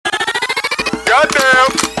Goddamn!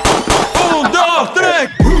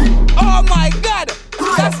 Oh my God!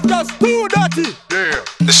 That's just too dirty! Yeah.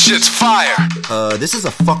 The shit's fire. This is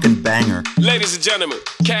a fucking banger. Ladies and gentlemen,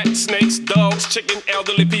 cats, snakes, dogs, chicken,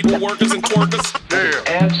 elderly people, workers, and twerkers. Yeah.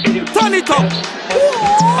 Turn it up!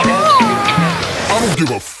 I don't give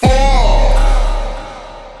a fuck.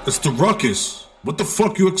 It's the Ruckus. What the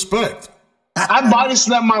fuck you expect? I body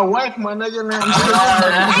slapped my wife, my nigga.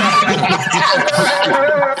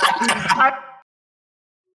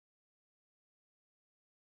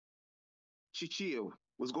 Chill.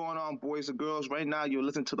 What's going on, boys and girls? Right now, you're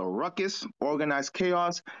listening to the Ruckus, Organized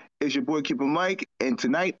Chaos. It's your boy, Keeper Mike, and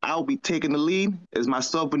tonight I'll be taking the lead as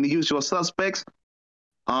myself and the usual suspects.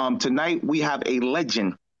 Tonight we have a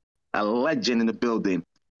legend in the building.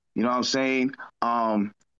 You know what I'm saying?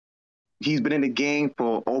 He's been in the game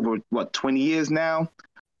for over 20 years now.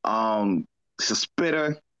 He's a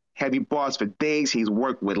spitter, heavy bars for days. He's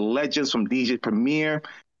worked with legends from DJ Premier,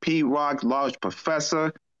 P-Rock, Large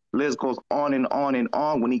Professor. List goes on and on and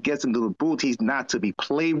on. When he gets into the booth, he's not to be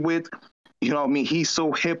played with. You know what I mean? He's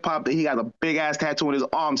so hip-hop that he got a big-ass tattoo on his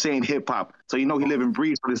arm saying hip-hop. So you know he live and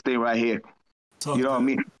breathes for this thing right here. You know what I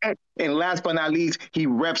mean? And last but not least, he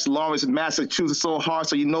reps Lawrence, Massachusetts so hard.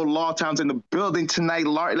 So you know Law Town's in the building tonight.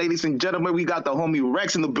 Ladies and gentlemen, we got the homie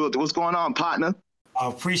Reks in the building. What's going on, partner? I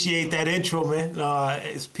appreciate that intro, man.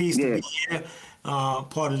 It's peace to be here.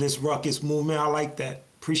 Part of this Ruckus movement. I like that.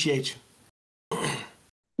 Appreciate you.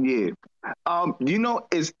 Yeah. You know,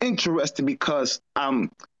 it's interesting because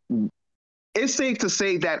it's safe to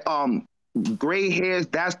say that gray hairs,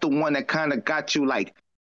 that's the one that kind of got you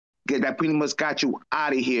that pretty much got you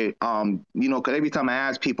out of here. You know, because every time I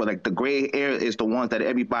ask people, like the gray hair is the ones that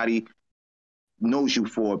everybody knows you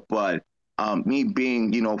for. But me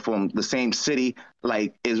being, you know, from the same city,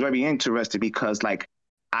 like, is very interesting because, like,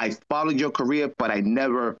 I followed your career, but I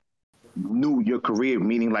never knew your career,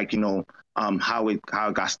 meaning, like, you know, how it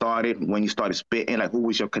got started, when you started spitting, like, who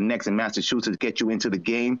was your connects in Massachusetts to get you into the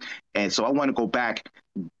game. And so I want to go back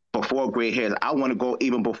before gray hairs. I want to go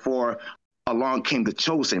even before along came the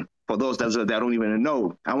Chosen. For those that don't even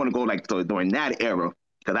know, I want to go like during that era,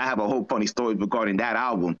 because I have a whole funny story regarding that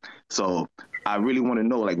album. So I really want to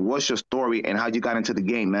know, like, what's your story and how you got into the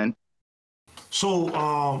game, man?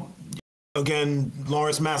 So again,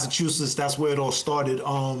 Lawrence, Massachusetts, that's where it all started.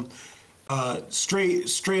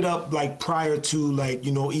 Straight up, like, prior to, like,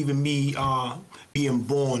 you know, even me being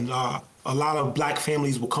born, a lot of black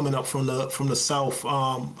families were coming up from the South,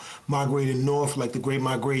 migrating north, like the Great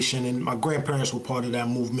Migration, and my grandparents were part of that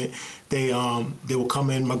movement. They were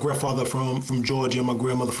coming. My grandfather from Georgia, my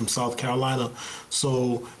grandmother from South Carolina.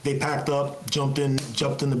 So they packed up, jumped in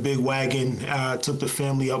the big wagon, took the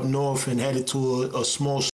family up north and headed to a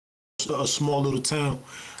small little town,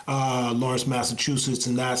 Lawrence, Massachusetts,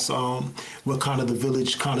 and that's where kind of the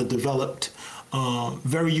village kind of developed.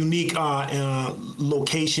 Very unique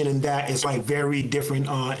location in that it's like very different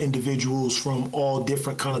individuals from all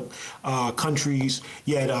different kind of countries.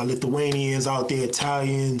 You had Lithuanians out there,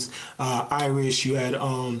 Italians, Irish. You had,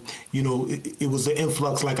 you know, it was the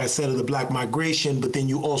influx, like I said, of the black migration, but then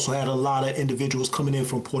you also had a lot of individuals coming in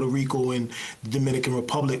from Puerto Rico and the Dominican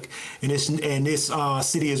Republic. And this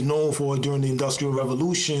city is known for, during the Industrial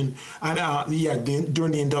Revolution,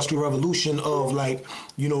 during the Industrial Revolution of, like,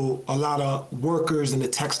 you know, a lot of workers in the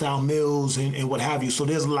textile mills and what have you. So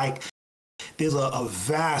there's a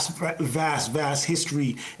vast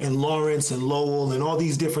history in Lawrence and Lowell and all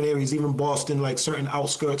these different areas, even Boston, like certain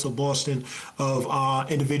outskirts of Boston, of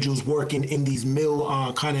individuals working in these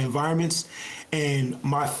mill kind of environments. And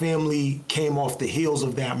my family came off the heels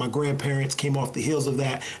of that. My grandparents came off the heels of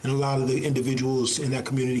that. And a lot of the individuals in that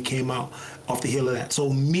community came out off the heel of that.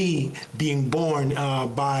 So me being born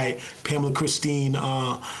by Pamela Christine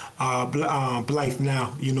Blythe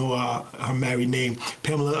now, you know, her married name,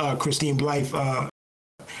 Pamela Christine Blythe,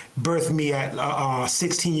 birthed me at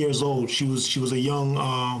 16 years old. She was a young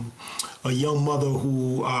mother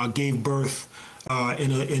who gave birth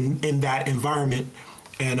in that environment.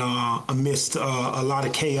 And amidst a lot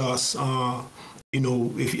of chaos, you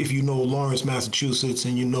know, if you know Lawrence, Massachusetts,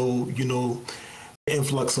 and you know the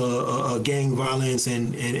influx of gang violence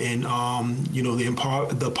and you know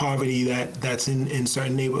the poverty that's in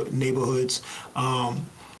certain neighborhoods,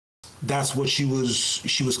 that's what she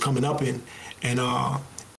was coming up in. And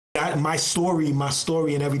that my story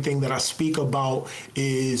and everything that I speak about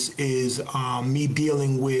is me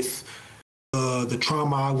dealing with the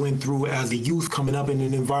trauma I went through as a youth, coming up in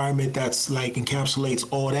an environment that's like encapsulates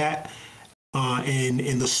all that,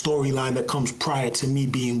 in the storyline that comes prior to me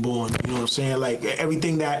being born. You know what I'm saying? Like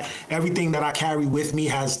everything that I carry with me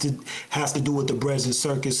has to do with the breads and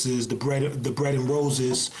circuses, the bread and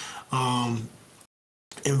roses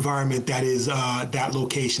environment that is that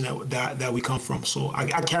location that we come from. So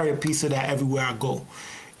I carry a piece of that everywhere I go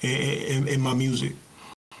in my music.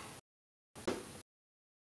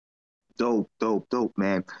 Dope,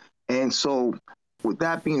 man. And so, with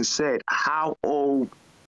that being said, how old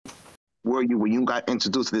were you when you got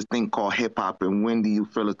introduced to this thing called hip hop, and when do you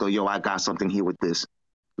feel as though, yo, I got something here with this?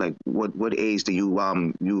 Like, what age do you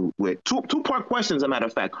with two-part questions, as a matter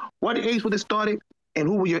of fact. What age was it started, and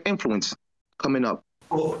who were your influence coming up?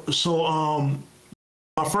 So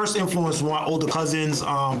my first influence were my older cousins,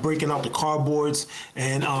 breaking out the cardboards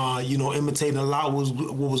and imitating a lot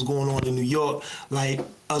what was going on in New York, like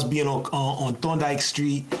us being on Thorndike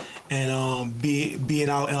Street and being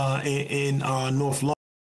out in North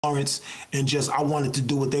Lawrence, and just I wanted to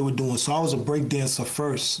do what they were doing. So I was a breakdancer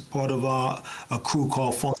first, part of a crew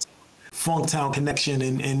called Funktown Connection,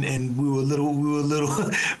 and we were a little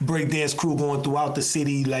breakdance crew going throughout the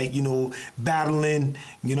city, like, battling,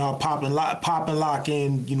 popping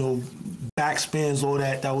locking, backspins, all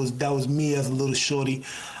that. That was me as a little shorty.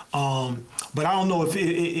 But I don't know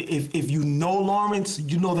if you know Lawrence,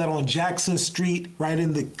 you know that on Jackson Street, right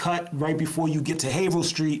in the cut, right before you get to Haverhill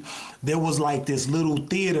Street, there was like this little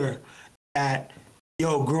theater that,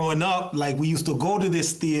 growing up, like we used to go to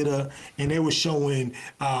this theater and they were showing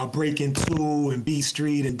Breaking 2 and B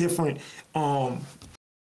Street and different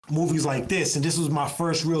movies like this. And this was my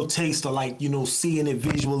first real taste of seeing it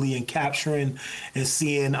visually and capturing and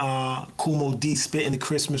seeing Kumo D spitting the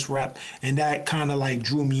Christmas rap. And that kind of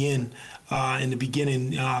drew me in the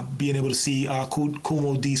beginning, being able to see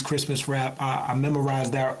Kumo D's Christmas rap. I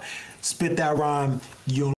memorized that, spit that rhyme,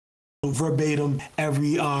 verbatim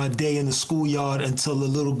every day in the schoolyard until the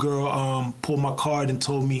little girl pulled my card and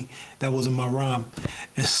told me that wasn't my rhyme.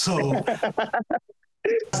 And so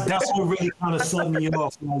that's what really kind of set me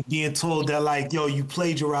off, being told that you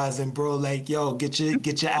plagiarizing, bro, get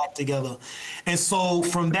your act together. And so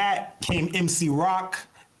from that came MC Rock,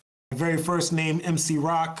 my very first name, MC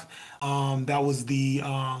Rock. That was the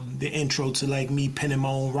intro to me penning my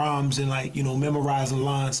own rhymes and memorizing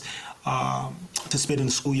lines to spit in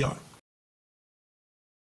the schoolyard.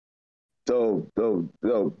 So,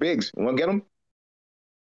 Biggs, you want to get him?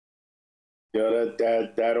 Yo,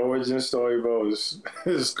 that origin story, bro,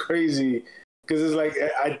 is crazy. Because it's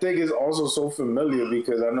I think it's also so familiar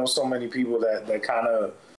because I know so many people that kind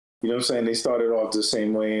of, they started off the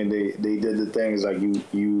same way and they did the things like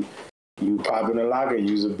you pop in a locker,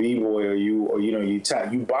 use a b-boy, or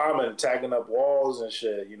you bombing, tagging up walls and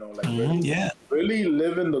shit, really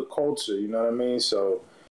living the culture, you know what I mean? So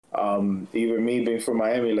even me being from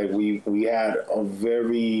Miami, we had a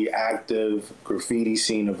very active graffiti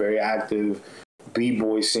scene, a very active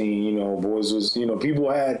b-boy scene. Boys was,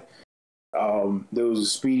 people had there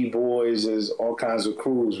was Speedy Boys, there's all kinds of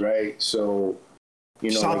crews, right? So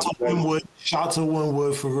shout to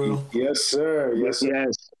Winwood for real. Yes, sir. Yes.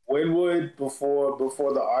 Winwood before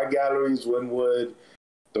the art galleries. Winwood.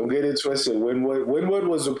 Don't get it twisted. Winwood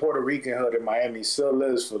was a Puerto Rican hood in Miami, still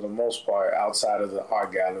is for the most part outside of the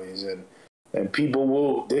art galleries, and people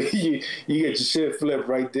will you get your shit flipped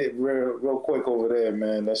right there, real quick over there,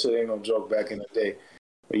 man. That shit ain't no joke back in the day.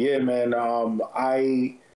 But yeah, man.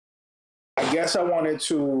 I guess I wanted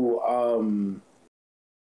to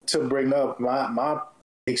bring up my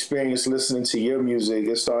experience listening to your music.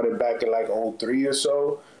 It started back in 2003 or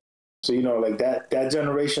so. So, that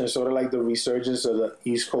generation is sort of like the resurgence of the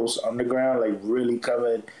East Coast underground, really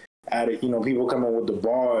coming at it, people coming with the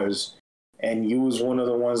bars. And you was one of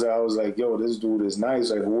the ones that I was like, yo, this dude is nice.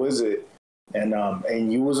 Who is it?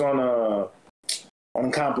 And you was on a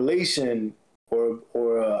compilation or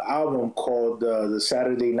an album called The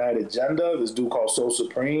Saturday Night Agenda, this dude called So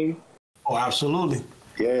Supreme. Oh, absolutely.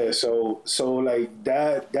 Yeah. So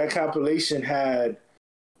that compilation had,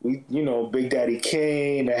 Big Daddy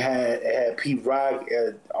Kane, it had Pete Rock,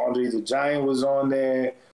 Andre the Giant was on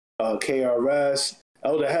there, KRS,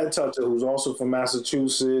 Elder Headtoucher, who's also from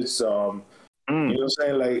Massachusetts. You know what I'm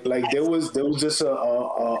saying? There was just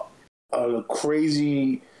a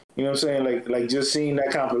crazy, you know what I'm saying? Just seeing that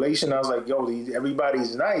compilation, I was like, yo,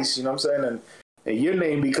 everybody's nice, you know what I'm saying? And your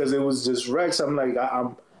name, because it was just Reks, I'm like, I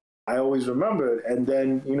always remember it. And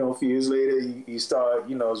then, a few years later, you start,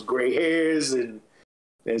 it's gray hairs and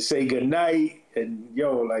say goodnight, and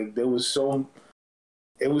it was so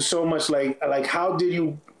much how did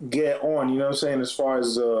you get on, as far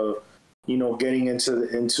as getting into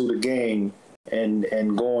the game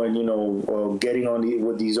and going, getting on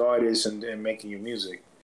with these artists and making your music?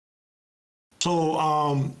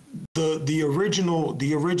 So the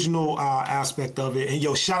original aspect of it, and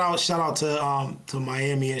yo, shout out to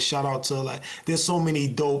Miami, and shout out to, like, there's so many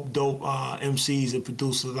dope MCs and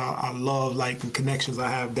producers I love, like, the connections I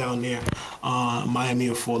have down there, Miami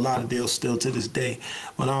and Fort Lauderdale still to this day.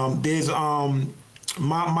 But there's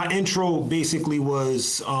my intro basically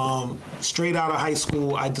was straight out of high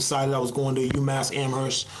school. I decided I was going to UMass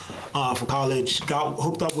Amherst for college. Got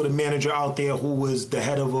hooked up with a manager out there who was the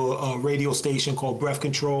head of a radio station called Breath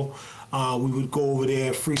Control. We would go over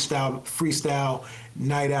there, freestyle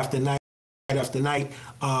night after night after night,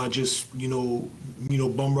 just bum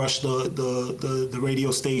rush the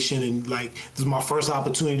radio station, and, like, this is my first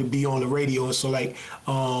opportunity to be on the radio, and so, like,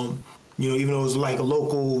 even though it was like a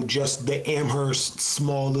local, just the Amherst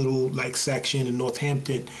small little, like, section in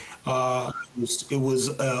Northampton, it was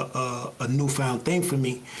a newfound thing for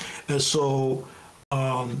me. And so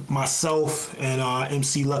myself and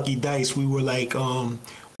MC Lucky Dice, we were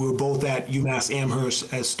both at UMass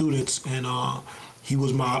Amherst as students, and he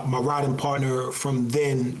was my riding partner from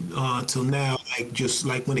then till now, like, just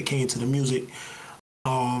like when it came to the music.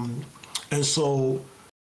 And so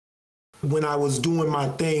when I was doing my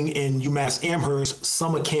thing in UMass Amherst,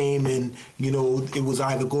 summer came, and it was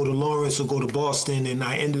either go to Lawrence or go to Boston, and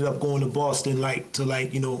I ended up going to Boston,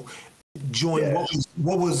 join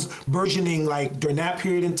what was burgeoning, like, during that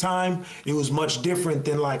period in time. It was much different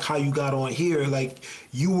than, like, how you got on here. Like,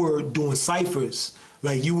 you were doing ciphers.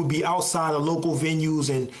 Like, you would be outside of local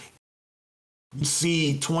venues, and you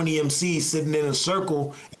see 20 MCs sitting in a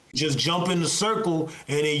circle, just jump in the circle,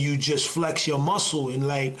 and then you just flex your muscle, and,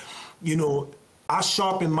 like, I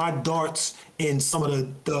sharpened my darts in some of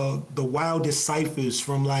the wildest ciphers,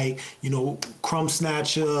 from, like, Crumb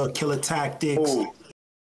Snatcher, Killer Tactics,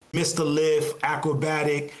 Mr. Lift,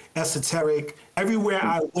 Acrobatic, Esoteric. Everywhere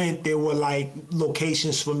I went, there were, like,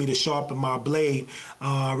 locations for me to sharpen my blade.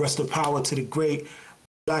 Rest of power to the great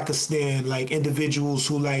Blackistan, like, individuals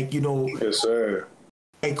who, like, Yes, sir.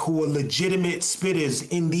 Like, who are legitimate spitters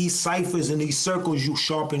in these ciphers, in these circles. You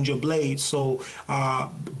sharpened your blade. So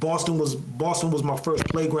Boston was my first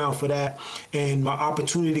playground for that, and my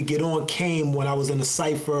opportunity to get on came when I was in a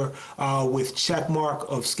cipher with Checkmark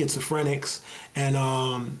of Schizophrenics, and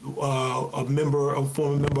a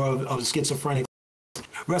former member of the Schizophrenics.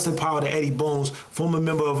 Rest in power to Eddie Bones, former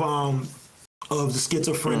member of the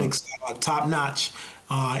Schizophrenics, Top Notch.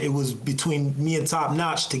 It was between me and Top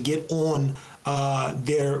Notch to get on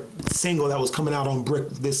their single that was coming out on Brick,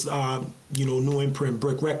 this new imprint,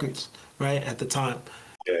 Brick Records, right, at the time.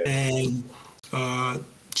 Yeah. And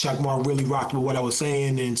Checkmark really rocked with what I was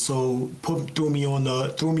saying, and so threw me on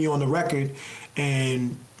the record.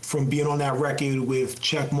 And from being on that record with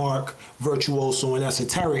Checkmark, Virtuoso, and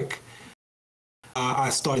Esoteric, I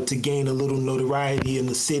started to gain a little notoriety in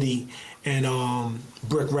the city, and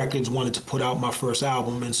Brick Records wanted to put out my first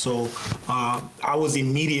album, and so I was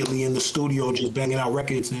immediately in the studio just banging out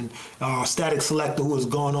records. And Static Selector, who has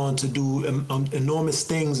gone on to do enormous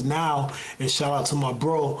things now, and shout out to my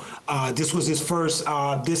bro, this was his first,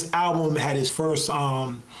 this album had his first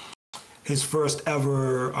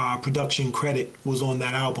ever production credit was on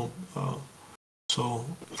that album. So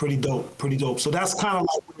pretty dope. So that's kind of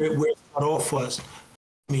like where it started off for us.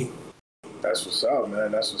 Me. That's what's up,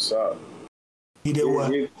 man. That's what's up. He did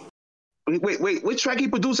what? Wait. Which track he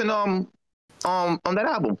producing on that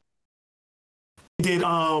album? He did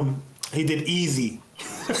Easy.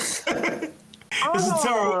 It's a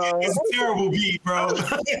terrible beat, bro.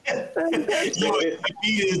 That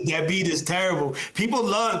beat is terrible. People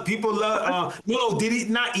love. No, did he?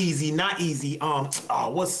 Not Easy.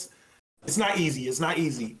 It's not easy. It's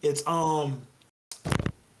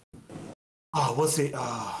what's it?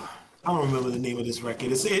 I don't remember the name of this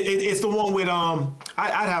record. It's the one with I'd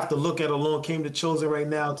have to look at Along Came the Chosen right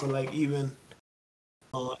now to, like, even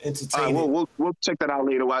entertain it. We'll check that out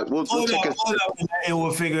later. We'll check it out and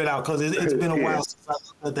we'll figure it out, because it's been a while since I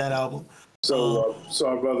looked at that album. So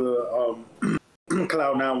our brother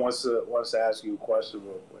Cloud9 wants to ask you a question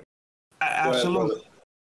real quick. Absolutely.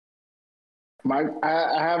 Mike,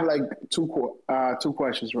 I have like two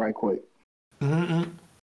questions right quick. Mm-hmm.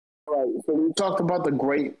 All right, so we talked about the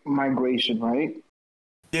Great Migration, right?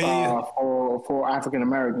 Yeah. For African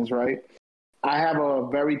Americans, right? I have a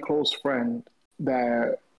very close friend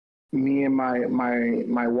that me and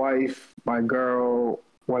my wife, my girl,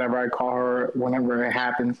 whatever I call her, whenever it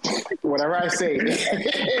happens, whatever I say,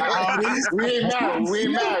 we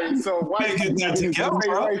ain't married. So wife, get that together,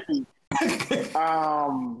 bro.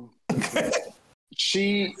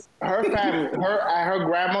 her family, her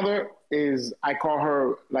grandmother is, I call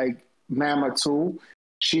her like Mama too.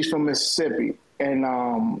 She's from Mississippi,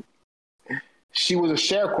 and she was a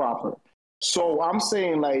sharecropper. So I'm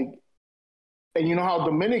saying like, and you know how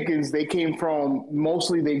Dominicans, they came from,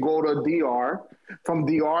 mostly they go to DR. From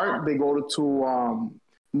DR, they go to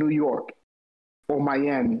New York or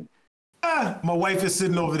Miami. My wife is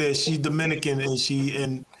sitting over there. She's Dominican, and she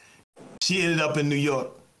ended up in New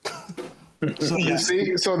York. So You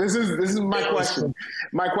see, so this is my question.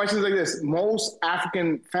 My question is like this: most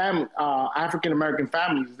African American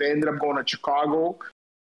families, they ended up going to Chicago,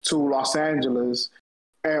 to Los Angeles,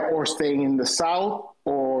 or staying in the South,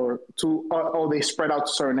 or they spread out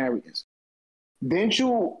to certain areas. Didn't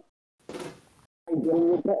you,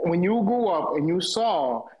 when you grew up and you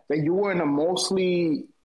saw that you were in a mostly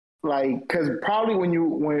like, because probably when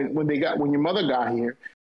your mother got here,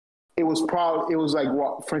 it was like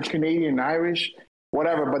what, French Canadian, Irish,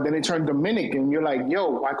 whatever, but then it turned Dominican. You're like, yo,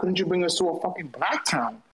 why couldn't you bring us to a fucking black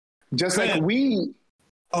town? Just like we.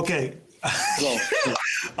 Okay.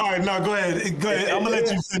 All right, no, go ahead. I'm gonna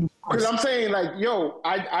let you finish. Because I'm saying, like, yo,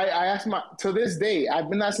 I asked to this day, I've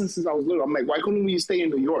been asking since I was little. I'm like, why couldn't we stay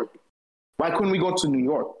in New York? Why couldn't we go to New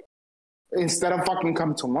York instead of fucking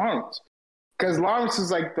come to Lawrence? Because Lawrence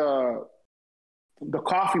is like the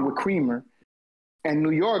coffee with creamer, and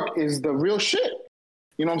New York is the real shit.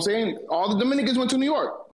 You know what I'm saying? All the Dominicans went to New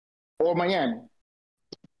York or Miami,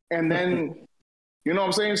 and then. You know what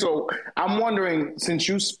I'm saying? So I'm wondering, since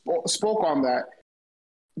you spoke on that,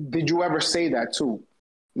 did you ever say that too?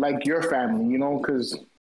 Like your family, you know, because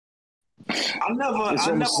it's almost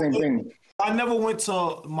the same thing. I never went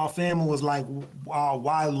to, my family was like,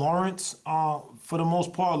 why Lawrence? For the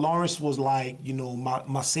most part, Lawrence was like, you know,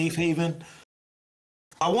 my safe haven.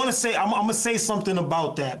 I want to say, I'm going to say something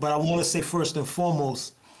about that, but I want to say first and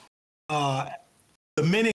foremost,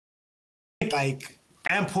 Dominican, like,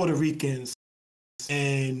 and Puerto Ricans,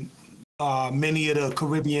 and many of the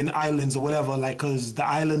Caribbean islands or whatever, like, because the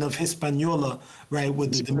island of Hispaniola, right,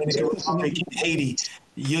 with the Dominican Republic and Haiti,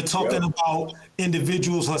 you're talking about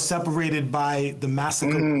individuals who are separated by the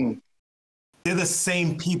massacre. Mm-hmm. They're the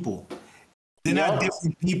same people. They're not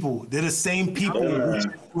different people. They're the same people who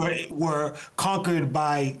were conquered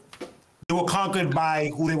by. They were conquered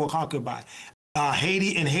by who they were conquered by.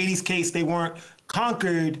 Haiti, in Haiti's case, they weren't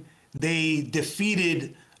conquered. They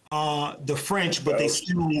defeated the French, but they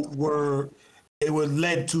still were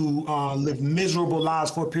led to live miserable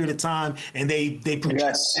lives for a period of time, and they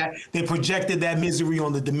projected that misery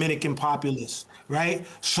on the Dominican populace, right?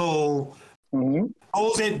 So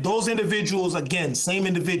those individuals, again, same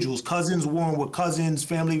individuals, cousins warring with cousins,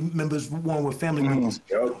 family members warring with family members.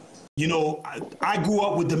 Yep. You know, I grew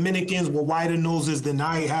up with Dominicans with wider noses than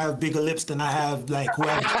I have, bigger lips than I have, like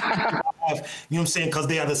whoever I have, you know what I'm saying? Because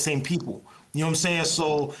they are the same people. You know what I'm saying?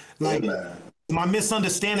 So, like, my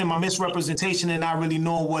misunderstanding, my misrepresentation, and not really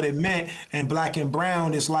knowing what it meant, and black and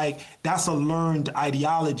brown, is like, that's a learned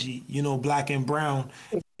ideology, you know, black and brown,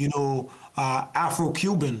 you know,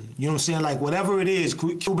 Afro-Cuban, you know what I'm saying? Like, whatever it is,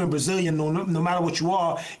 Cuban, Brazilian, no matter what you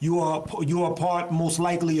are part, most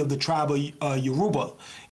likely, of the tribe of Yoruba.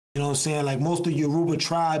 You know what I'm saying? Like, most of Yoruba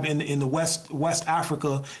tribe in the West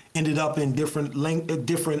Africa ended up in different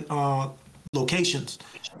locations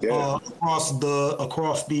across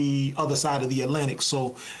the other side of the Atlantic.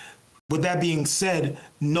 So, with that being said,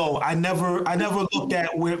 no, I never looked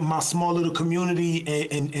at where my small little community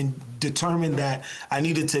and determined that I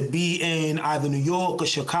needed to be in either New York or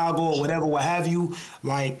Chicago or whatever, what have you.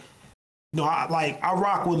 Like, no, I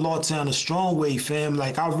rock with Lawtown a strong way, fam.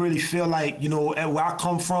 Like, I really feel like, you know, where I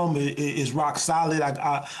come from is rock solid.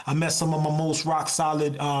 I met some of my most rock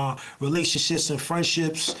solid relationships and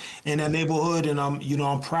friendships in that neighborhood, and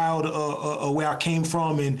I'm proud of where I came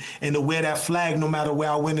from and to wear that flag no matter where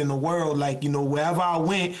I went in the world. Like, you know, wherever I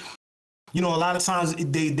went. You know, a lot of times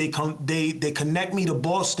they connect me to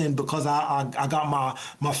Boston because I got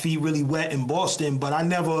my feet really wet in Boston, but I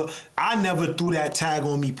never threw that tag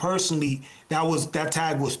on me personally. That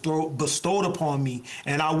tag was bestowed upon me,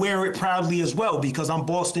 and I wear it proudly as well because I'm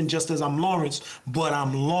Boston just as I'm Lawrence, but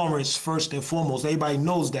I'm Lawrence first and foremost. Everybody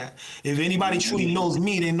knows that. If anybody truly knows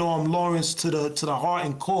me, they know I'm Lawrence to the heart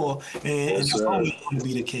and core, and it's always going to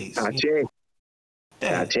be the case.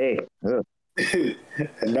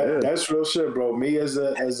 And that's real shit, bro. Me as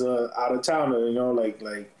a out of towner, you know, like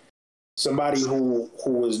somebody who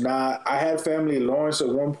was not. I had family in Lawrence at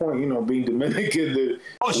one point, you know, being Dominican.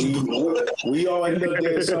 We all ended up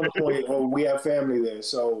there at some point, or we have family there.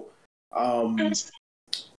 So,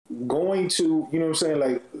 going to, you know what I'm saying,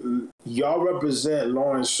 like, y'all represent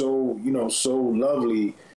Lawrence so, you know, so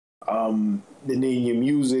lovely. and then your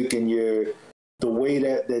music and the way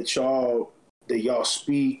that y'all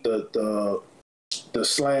speak, the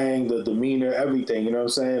slang, the demeanor, everything. You know what I'm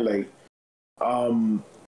saying? Like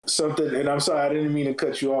something. And I'm sorry, I didn't mean to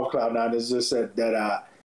cut you off, Cloud9. It's just that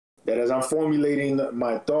as I'm formulating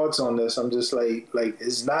my thoughts on this, I'm just like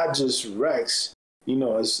it's not just Reks. You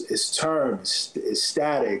know, it's terms, it's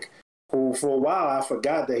Static. Who for a while I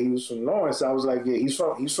forgot that he was from Lawrence. I was like, yeah, he's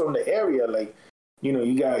from the area. Like, you know,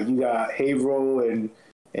 you got Haverhill and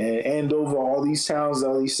Andover, all these towns,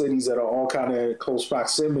 all these cities that are all kind of in close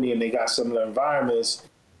proximity, and they got similar environments.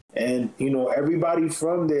 And you know, everybody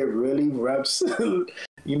from there really reps.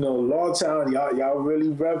 You know, Lawtown, y'all really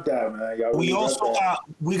rep that, man. Y'all really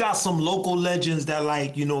we got some local legends that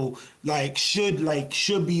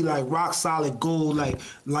should be like rock solid gold.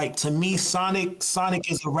 Like to me, Sonic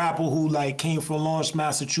is a rapper who like came from Lawrence,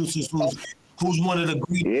 Massachusetts, who's one of the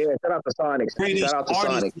shout out to Sonic. greatest Shout out to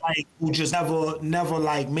artists, Sonic. like who just never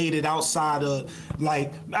like made it outside of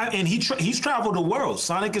like, and he's traveled the world.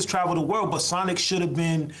 Sonic has traveled the world, but Sonic should have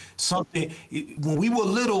been something. When we were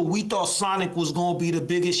little, we thought Sonic was gonna be the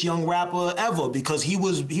biggest young rapper ever because he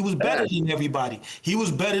was better than everybody. He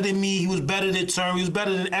was better than me. He was better than Turn. He was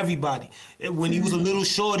better than everybody. When he was a little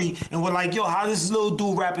shorty, and we're like, yo, how does this little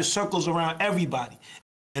dude wrap his circles around everybody?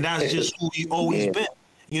 And that's just who he always been.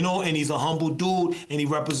 You know, and he's a humble dude, and he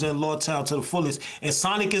represents Lawtown to the fullest. And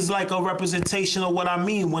Sonic is like a representation of what I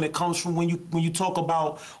mean when it comes from when you talk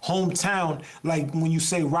about hometown. Like when you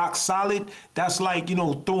say rock solid, that's like, you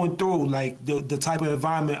know, through and through, like the type of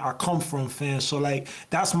environment I come from, fam. So like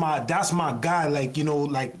that's my guy. Like, you know,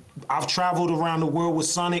 like I've traveled around the world with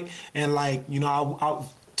Sonic, and like, you know,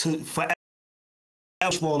 forever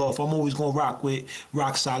fall off, I'm always gonna rock with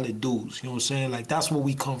rock solid dudes. You know what I'm saying? Like that's where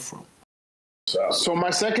we come from. So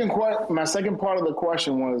my second part of the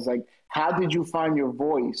question was like, how did you find your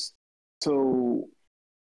voice to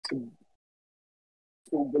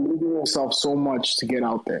believe in yourself so much to get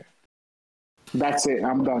out there? That's it.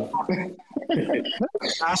 I'm done.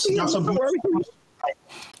 That's a good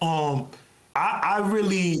question. I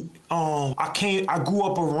really I grew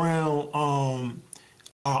up around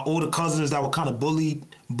older cousins that were kind of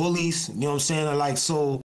bullies. You know what I'm saying? Like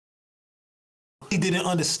so. He didn't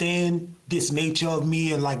understand this nature of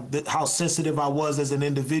me and like how sensitive I was as an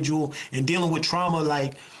individual and dealing with trauma.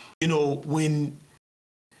 Like, you know, when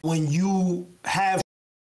you have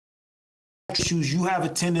issues, you have a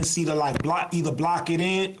tendency to like either block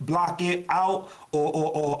it out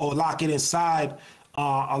or lock it inside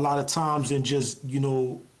a lot of times, and just, you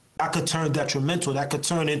know, that could turn detrimental. That could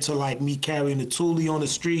turn into like me carrying a toolie on the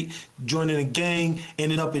street, joining a gang,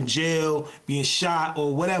 ending up in jail, being shot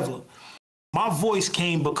or whatever. My voice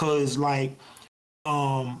came because like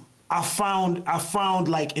I found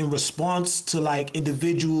like in response to like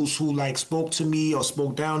individuals who like spoke to me or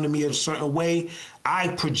spoke down to me in a certain way, I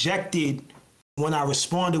projected when I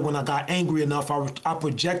responded, when I got angry enough, I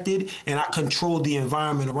projected and I controlled the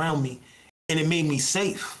environment around me, and it made me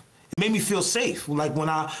safe. It made me feel safe. Like when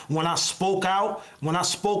I spoke out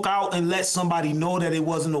and let somebody know that it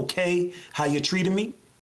wasn't okay how you treated me.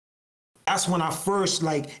 That's when I first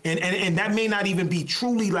like, and that may not even be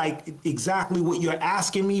truly like exactly what you're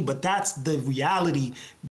asking me, but that's the reality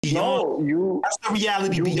beyond. No, that's the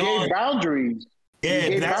reality you beyond. Gave boundaries. Yeah,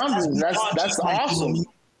 you gave boundaries. That's awesome. Like,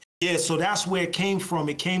 yeah, so that's where it came from.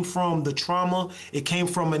 It came from the trauma. It came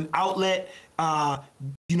from an outlet.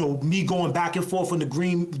 You know, me going back and forth on the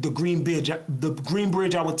green bridge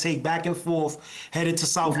I would take back and forth, headed to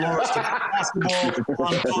South Lawrence to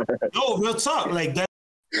basketball. No, real talk, like that.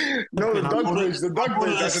 No, the Duck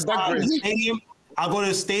Bridge. That's the Duck Bridge. I go to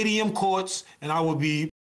the stadium courts, and I would be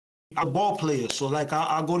a ball player. So, like,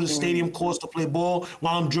 I go to the stadium courts to play ball.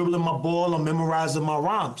 While I'm dribbling my ball, I'm memorizing my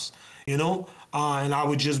rhymes, you know? And I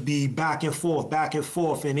would just be back and forth.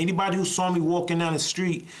 And anybody who saw me walking down the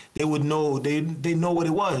street, they would know, they know what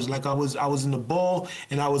it was. Like, I was in the ball,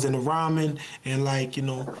 and I was in the rhyming, and, like, you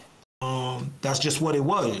know, that's just what it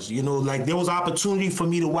was, you know. Like there was opportunity for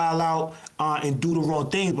me to wild out and do the wrong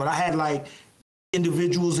things, but I had like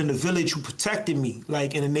individuals in the village who protected me,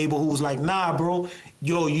 like in the neighborhood was like, nah, bro,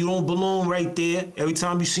 yo, you don't belong right there. Every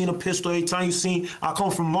time you seen a pistol, every time you seen, I come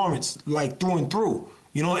from Lawrence, like through and through.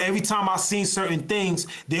 You know, every time I seen certain things,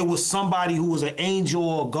 there was somebody who was an angel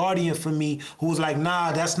or a guardian for me who was like,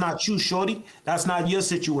 nah, that's not you, shorty. That's not your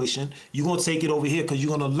situation. You're going to take it over here because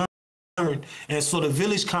you're going to learn. And so the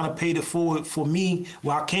village kind of paid it forward for me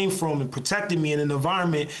where I came from and protected me in an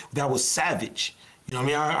environment that was savage. You know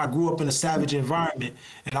what I mean? I grew up in a savage environment,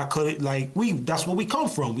 and I couldn't, like, that's where we come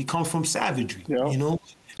from. We come from savagery, you know?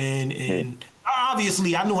 And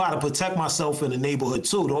obviously, I knew how to protect myself in the neighborhood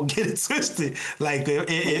too. Don't get it twisted. Like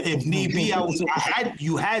if need be,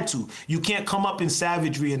 you had to. You can't come up in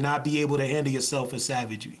savagery and not be able to handle yourself in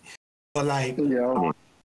savagery. But like,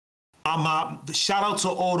 shout out to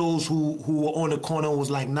all those who were on the corner and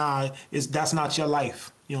was like, nah, that's not your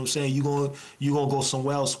life. You know what I'm saying? You gonna go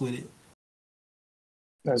somewhere else with it.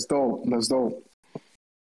 That's dope.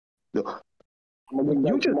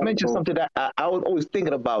 You just mentioned something that I was always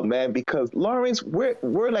thinking about, man, because Lawrence,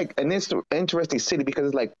 we're like an interesting city because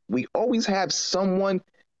it's like we always have someone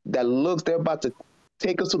that looks they're about to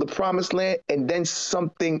take us to the promised land, and then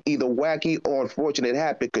something either wacky or unfortunate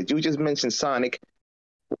happened. Because you just mentioned Sonic,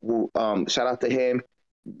 shout out to him.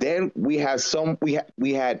 Then we had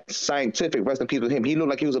we had Scientific, rest in peace with him. He looked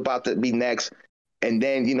like he was about to be next, and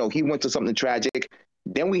then he went to something tragic.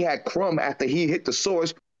 Then we had Crumb after he hit the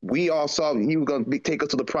source. We all saw he was going to take us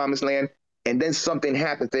to the promised land, and then something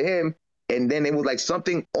happened to him, and then it was like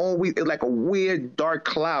something always, it's like a weird dark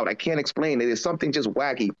cloud. I can't explain it. It's something just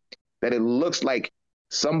wacky that it looks like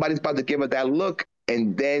somebody's about to give us that look,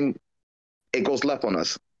 and then it goes left on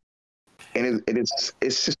us, and it's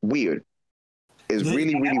just weird. It's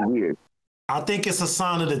really, really weird. I think it's a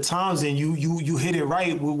sign of the times, and you hit it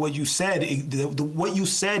right with what you said. What you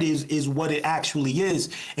said is what it actually is,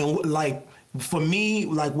 and like. For me,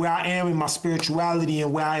 like where I am in my spirituality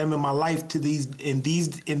and where I am in my life in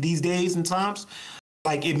these days and times,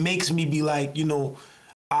 like it makes me be like,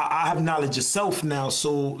 I have knowledge of self now.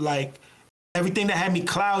 So like everything that had me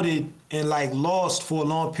clouded and like lost for a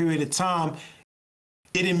long period of time,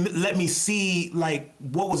 it didn't let me see like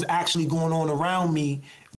what was actually going on around me.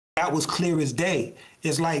 That was clear as day.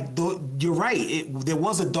 It's like you're right. There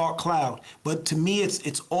was a dark cloud, but to me,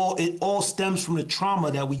 it all stems from the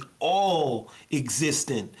trauma that we all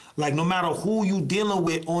exist in. Like no matter who you dealing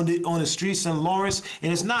with on the streets in Lawrence,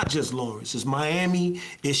 and it's not just Lawrence. It's Miami,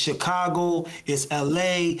 it's Chicago, it's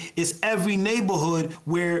LA, it's every neighborhood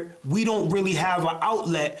where we don't really have an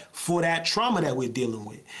outlet for that trauma that we're dealing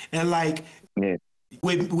with, and like. Yeah.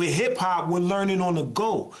 With hip hop, we're learning on the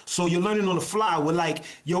go. So you're learning on the fly. We're like,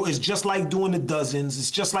 it's just like doing the dozens. It's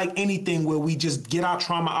just like anything where we just get our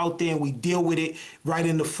trauma out there and we deal with it right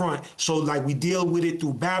in the front. So like we deal with it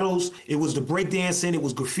through battles. It was the breakdancing. It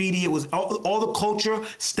was graffiti. It was all the culture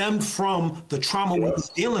stemmed from the trauma we was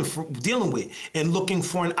dealing with and looking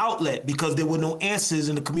for an outlet because there were no answers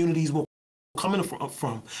in the communities were coming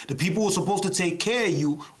from. The people who were supposed to take care of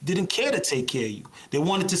you didn't care to take care of you. They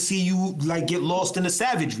wanted to see you like get lost in the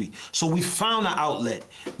savagery. So we found an outlet.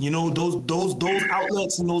 Those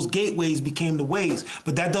outlets and those gateways became the ways.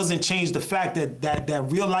 But that doesn't change the fact that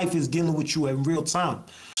real life is dealing with you in real time.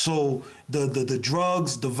 So the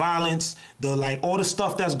drugs, the violence, the like all the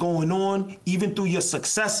stuff that's going on, even through your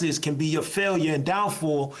successes can be your failure and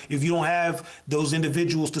downfall if you don't have those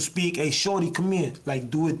individuals to speak, hey, shorty, come here, like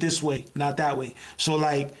do it this way, not that way. So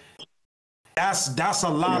like that's a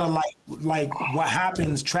lot of like what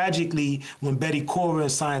happens tragically when Betty Cora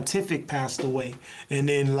and Scientific passed away. And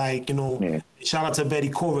then shout out to Betty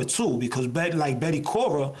Cora too, because Betty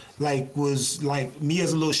Cora was like me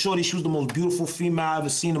as a little shorty, she was the most beautiful female I ever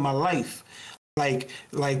seen in my life. Watching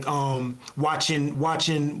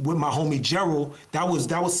with my homie Gerald, that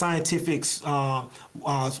was Scientific's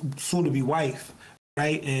soon to be wife,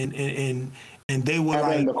 right? And they were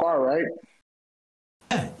like in the car, right?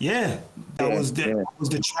 Yeah, that was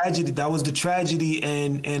the tragedy. That was the tragedy,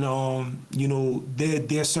 and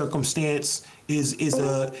their circumstance is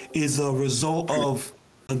a result of,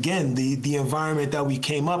 again, the environment that we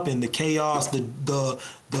came up in, the chaos,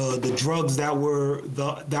 the drugs that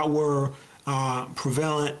were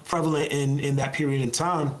prevalent in that period in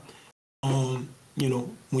time. When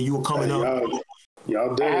you were coming up.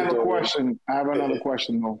 Y'all did. I have a question. I have another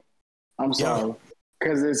question though. I'm sorry. Yeah.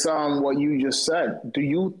 Because it's what you just said. Do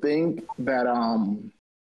you think that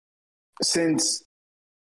since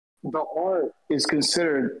the art is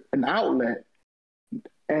considered an outlet,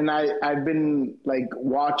 and I've been like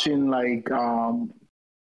watching like certain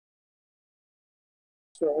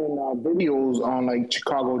videos on like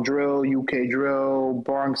Chicago drill, UK drill,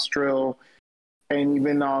 Bronx drill, and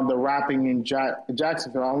even the rapping in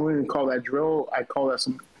Jacksonville. I don't really call that drill. I call that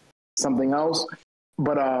something else.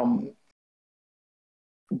 But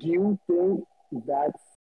do you think that's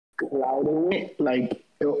clouding it? Like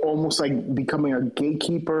almost like becoming a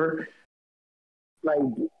gatekeeper, like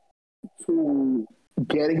to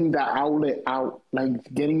getting the outlet out,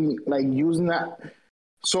 like getting like using that.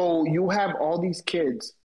 So you have all these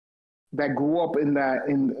kids that grew up in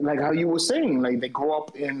like how you were saying, like they grew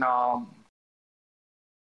up in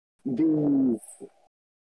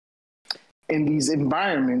these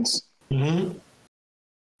environments. Mm-hmm.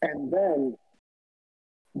 and then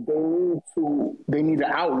they need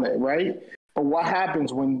an outlet, right? But what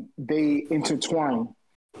happens when they intertwine?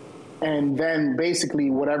 And then basically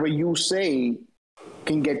whatever you say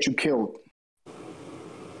can get you killed.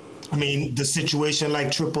 I mean, the situation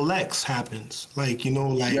like Triple X happens. Like, you know,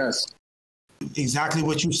 like yes. Exactly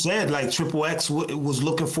what you said. Like Triple X was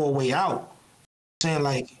looking for a way out. Saying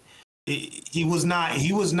like he was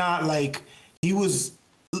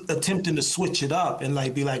attempting to switch it up and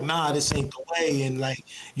like be like, nah, this ain't the way. And like,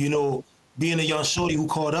 you know, being a young shorty who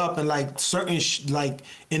caught up and like certain like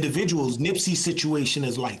individuals, Nipsey's situation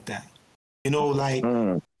is like that. You know, like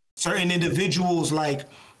certain individuals, like,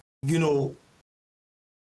 you know,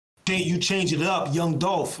 you change it up, Young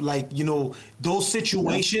Dolph, like, you know, those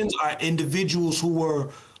situations are individuals who were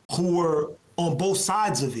on both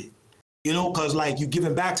sides of it. You know, because like you're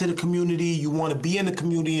giving back to the community, you want to be in the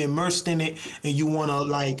community, immersed in it, and you want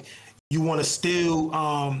to still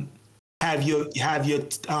have your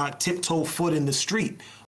tiptoe foot in the street,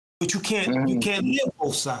 but you can't live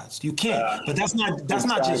both sides. You can't. But that's not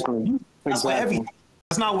Exactly. just that's for everything.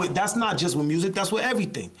 That's not just with music. That's with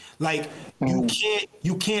everything. Like you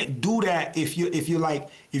can't do that if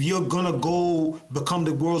you're gonna go become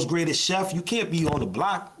the world's greatest chef. You can't be on the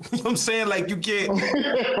block. You know what I'm saying? Like you can't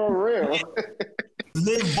for real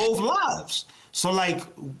live both lives. So like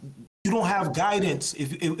you don't have guidance.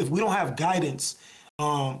 If we don't have guidance.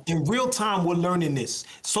 In real time, we're learning this.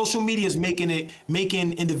 Social media is making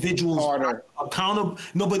individuals harder. Accountable.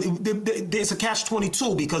 No, but there's a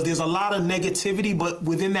catch-22 because there's a lot of negativity, but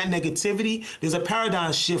within that negativity, there's a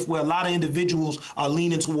paradigm shift where a lot of individuals are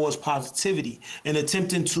leaning towards positivity and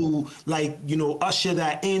attempting to, like, you know, usher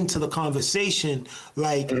that into the conversation,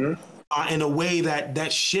 like. In a way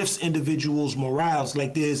that shifts individuals' morals.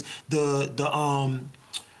 Like there's the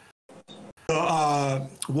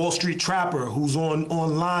Wall Street Trapper who's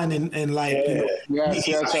online and like you know, I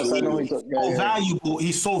know so valuable.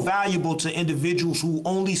 He's so valuable to individuals who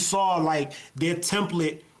only saw like their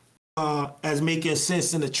template as making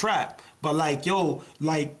sense in the trap. But like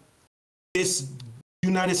like this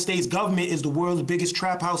United States government is the world's biggest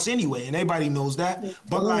trap house anyway, and everybody knows that.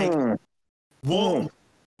 But like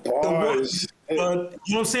you know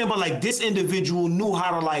what I'm saying? But like this individual knew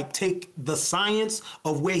how to like take the science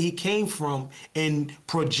of where he came from and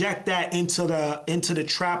project that into the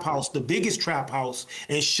trap house, the biggest trap house,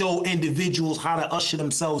 and show individuals how to usher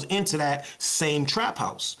themselves into that same trap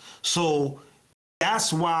house. So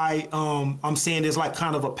that's why I'm saying there's like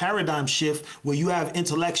kind of a paradigm shift where you have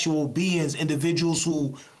intellectual beings, individuals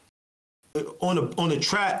who in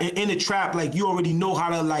the trap, like you already know how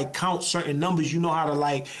to like count certain numbers. You know how to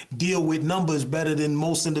like deal with numbers better than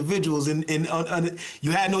most individuals, and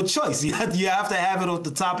you had no choice. You have to have it off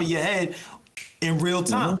the top of your head in real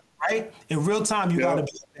time, right? In real time, you got to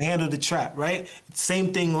be able to handle the trap, right?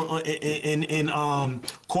 Same thing in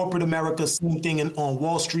corporate America, same thing on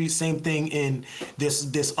Wall Street, same thing in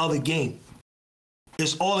this other game.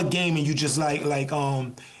 It's all a game, and you just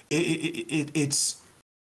it's.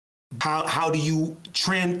 How do you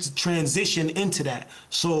transition into that?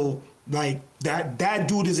 So like that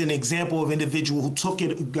dude is an example of individual who took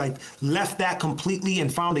it, like left that completely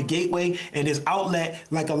and found a gateway and his outlet.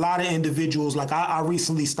 Like a lot of individuals, like I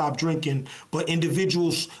recently stopped drinking, but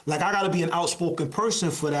individuals, like I got to be an outspoken person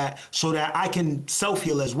for that so that I can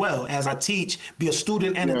self-heal as well as I teach, be a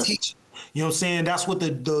student and a teacher. You know what I'm saying? That's what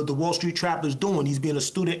the Wall Street Trapper is doing. He's being a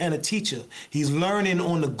student and a teacher. He's learning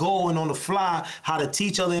on the go and on the fly how to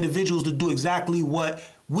teach other individuals to do exactly what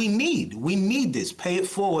we need. We need this. Pay it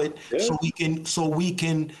forward so we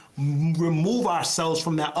can remove ourselves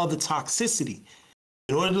from that other toxicity.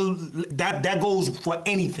 In order to, that goes for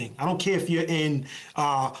anything. I don't care if you're in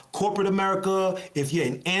corporate America, if you're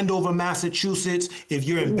in Andover, Massachusetts, if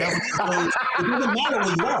you're in Beverly Hills. It doesn't matter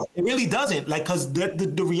where you are. It really doesn't. Like, because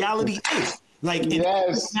the reality is, like in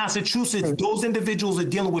Massachusetts, those individuals are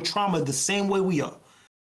dealing with trauma the same way we are.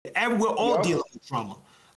 We're all dealing with trauma,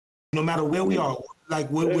 no matter where we are. Like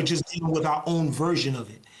we're just dealing with our own version of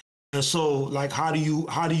it. And so, like, how do you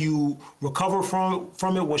recover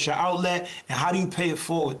from it? What's your outlet, and how do you pay it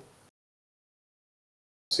forward?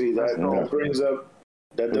 See, that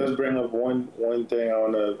does bring up one thing I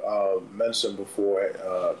want to mention before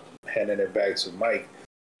handing it back to Mike.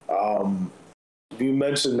 You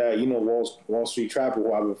mentioned that Wall Street Trapper,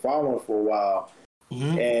 who I've been following for a while,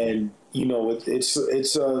 and it's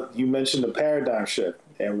you mentioned the paradigm shift,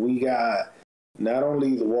 and we got. Not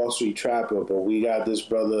only the Wall Street Trapper, but we got this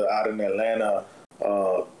brother out in Atlanta,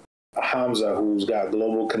 Hamza, who's got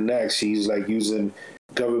global connects. He's like using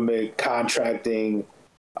government contracting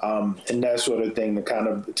and that sort of thing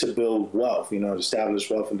to build wealth, to establish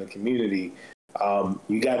wealth in the community.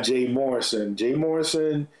 You got Jay Morrison. Jay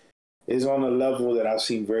Morrison is on a level that I've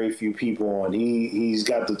seen very few people on. He's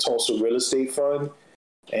got the Tulsa Real Estate Fund,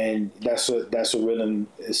 and that's a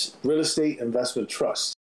real estate investment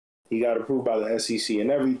trust. He got approved by the SEC and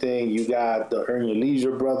everything. You got the Earn Your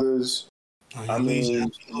Leisure brothers.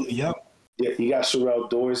 Yep. Yeah, you got Sherelle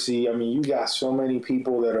Dorsey. I mean, you got so many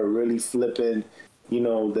people that are really flipping.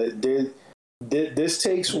 This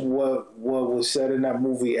takes what was said in that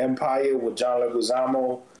movie Empire with John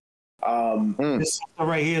Leguizamo. This sister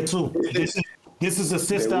right here too. This is a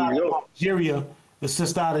sister out of Nigeria. The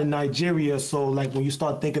sister out of Nigeria. So like when you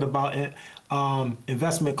start thinking about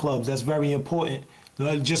investment clubs, that's very important.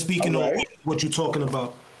 Just speaking on what you're talking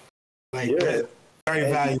about, very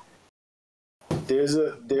valuable. There's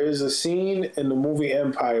a scene in the movie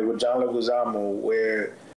Empire with John Leguizamo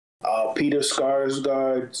where Peter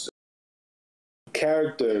Skarsgård's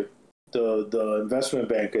character, the investment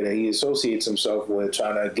banker that he associates himself with,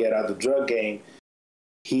 trying to get out the drug game,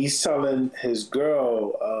 he's telling his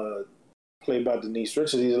girl, played by Denise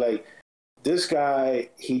Richards, he's like, this guy,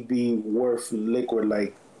 he'd be worth liquid,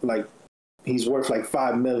 like he's worth like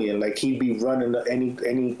 $5 million. Like he'd be running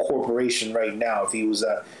any corporation right now if he was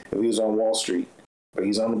on Wall Street, but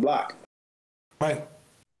he's on the block. Right.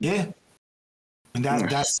 Yeah. And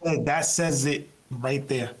that says it right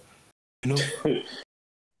there. But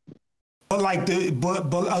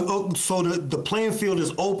so the playing field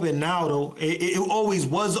is open now though. It always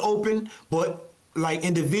was open, but like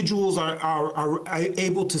individuals are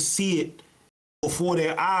able to see it before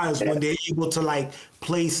their eyes when they're able to like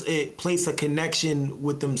place a connection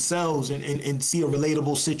with themselves and see a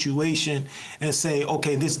relatable situation and say,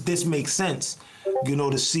 okay, this makes sense.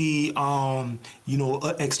 To see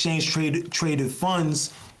exchange traded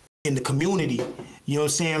funds in the community. You know what I'm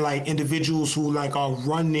saying? Like individuals who like are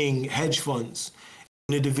running hedge funds,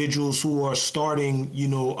 individuals who are starting,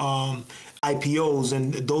 IPOs,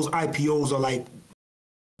 and those IPOs are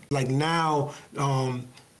like now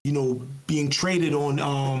being traded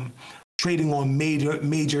on trading on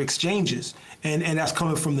major exchanges, and that's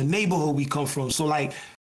coming from the neighborhood we come from. So like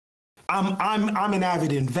I'm an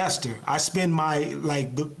avid investor. I spend my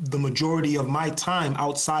the majority of my time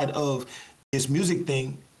outside of this music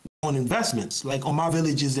thing on investments, like on my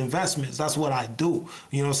village's investments. That's what I do.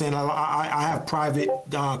 You know what I'm saying? I have private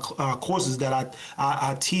courses that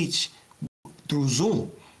I teach through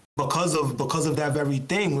Zoom. Because of that very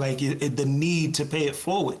thing, like the need to pay it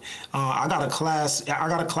forward. I got a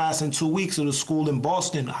class in 2 weeks at a school in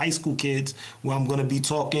Boston, high school kids, where I'm going to be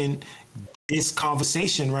talking this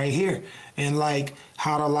conversation right here, and like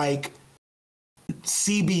how to like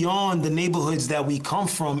see beyond the neighborhoods that we come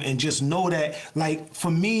from, and just know that, like,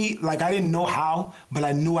 for me, like, I didn't know how, but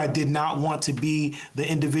I knew I did not want to be the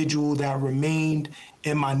individual that remained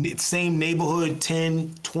in my same neighborhood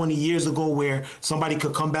 10, 20 years ago, where somebody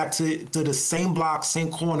could come back to the same block,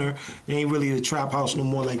 same corner. It ain't really a trap house no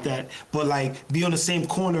more like that, but like be on the same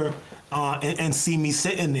corner and see me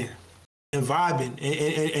sitting there and vibing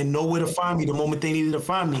and know where to find me the moment they needed to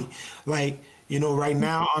find me. Like, right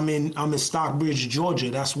now I'm in Stockbridge, Georgia.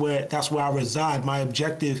 That's where I reside. My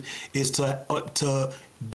objective is to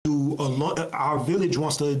do our village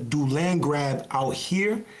wants to do land grab out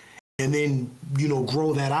here, and then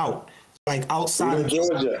grow that out, like outside of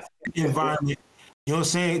Georgia environment. You know what I'm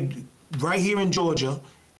saying? Right here in Georgia,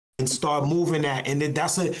 and start moving that. And then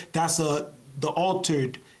that's the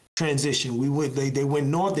altered transition. They went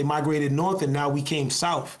north, they migrated north, and now we came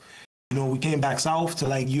south. We came back south to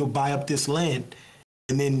like, you'll buy up this land,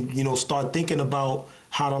 and then start thinking about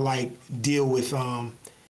how to like deal with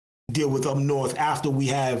up north after we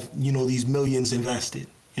have these millions invested.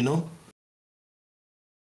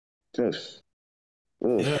 Just,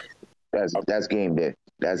 yeah. That's game day.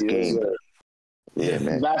 That's game. Yeah,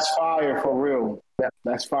 man. That's fire for real.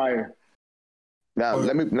 That's fire. Now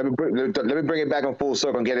let me bring it back on full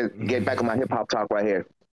circle and get back on my hip hop talk right here.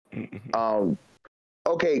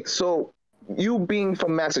 Okay, so you being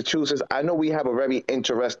from Massachusetts, I know we have a very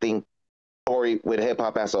interesting story with hip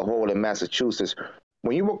hop as a whole in Massachusetts.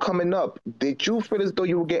 When you were coming up, did you feel as though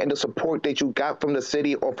you were getting the support that you got from the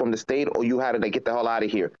city or from the state, or you had to get the hell out of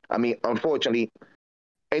here? I mean, unfortunately,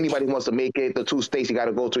 anybody who wants to make it, the two states you got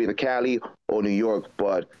to go to, either Cali or New York.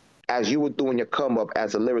 But as you were doing your come up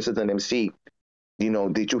as a lyricist and MC,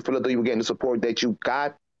 did you feel as though you were getting the support that you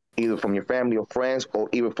got, either from your family or friends, or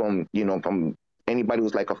even from from anybody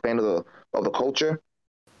who's like a fan of the culture,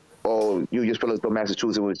 or you just feel as though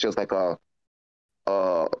Massachusetts was just like too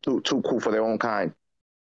cool for their own kind?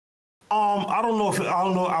 I don't know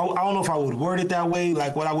if I would word it that way.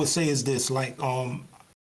 Like what I would say is this, like,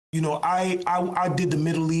 you know, I did the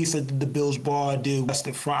Middle East, I did the Bills Bar, I did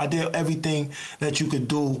Western Front, I did everything that you could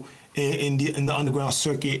do in the underground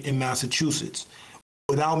circuit in Massachusetts.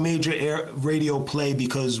 Without major radio play,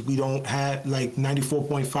 because we don't have, like,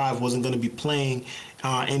 94.5 wasn't going to be playing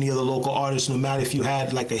any of the local artists, no matter if you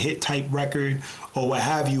had like a hit type record or what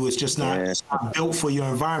have you. It's just not, it's not built for your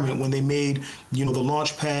environment. When they made, you know, the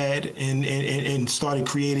launch pad and started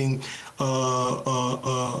creating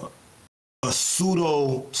a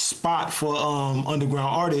pseudo spot for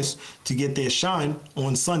underground artists to get their shine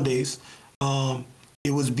on Sundays,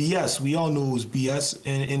 it was BS. We all knew it was BS,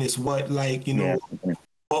 and it's what, like, you know,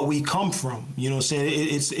 what we come from. You know what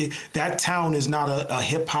I'm saying? That town is not a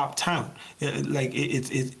hip hop town.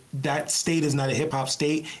 That state is not a hip hop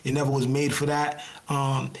state. It never was made for that.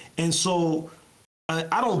 And so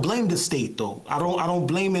I don't blame the state, though. I don't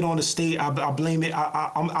blame it on the state. I blame it.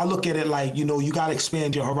 I look at it like, you know, you got to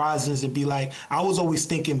expand your horizons and be like, I was always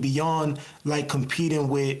thinking beyond, like, competing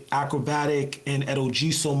with Acrobatic and Edo G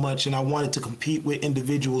so much, and I wanted to compete with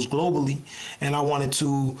individuals globally, and I wanted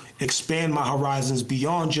to expand my horizons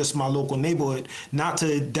beyond just my local neighborhood, not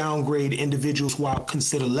to downgrade individuals who I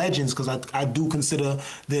consider legends, because I do consider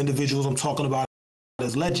the individuals I'm talking about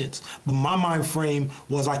as legends. But my mind frame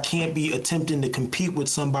was, I can't be attempting to compete with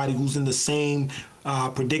somebody who's in the same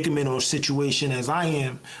predicament or situation as I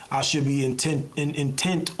am. I should be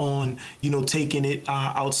intent on, you know, taking it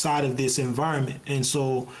outside of this environment. And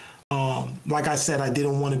so, like I said, I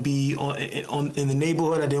didn't want to be in the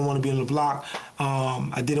neighborhood. I didn't want to be on the block.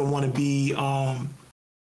 I didn't want to be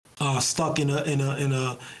stuck in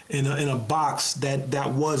a box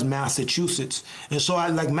that was Massachusetts. And so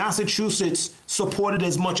Massachusetts supported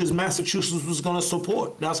as much as Massachusetts was going to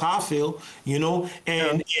support. That's how I feel, you know.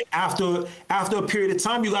 And after a period of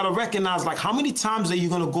time, you got to recognize, like, how many times are you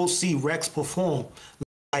going to go see Reks perform,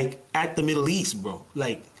 like, at the Middle East, bro?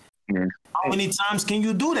 Like, how many times can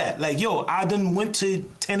you do that? Like, yo, I done went to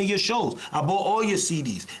 10 of your shows. I bought all your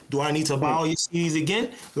CDs. Do I need to buy all your CDs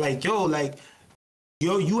again? Like, yo,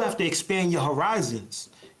 you have to expand your horizons.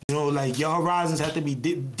 You know, like, your horizons have to be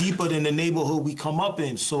deeper than the neighborhood we come up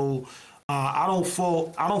in. So I don't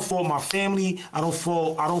fault my family. I don't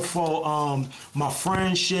fault my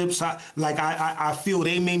friendships. I feel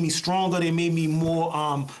they made me stronger. They made me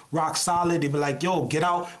more rock solid. They be like, yo, get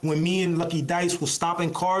out. When me and Lucky Dice were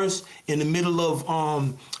stopping cars in the middle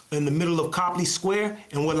of Copley Square,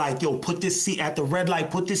 and we're like, yo, put this at the red light,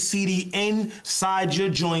 put this CD inside your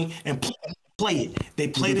joint and play it. They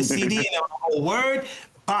play the CD and they're like, oh, word,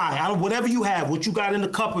 buy. Whatever you have, what you got in the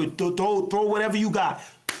cupboard, throw whatever you got.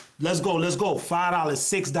 Let's go. $5,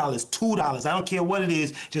 $6, $2. I don't care what it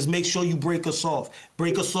is. Just make sure you break us off.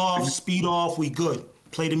 Speed off, we good.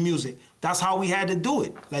 Play the music. That's how we had to do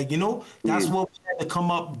it. Like, you know, that's what we had to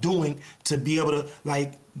come up doing to be able to,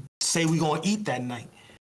 like, say we're going to eat that night.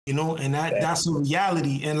 You know, and that's a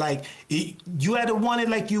reality. And, like, you had to want it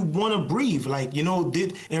like you want to breathe. Like, you know,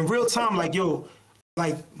 in real time, like, yo,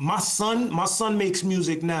 like, my son makes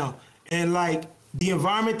music now. And, like, the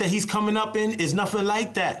environment that he's coming up in is nothing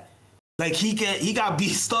like that. Like, he got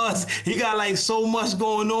BeatStars, he got, like, so much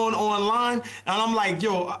going on online, and I'm like,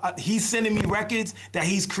 yo, he's sending me records that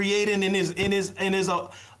he's creating in his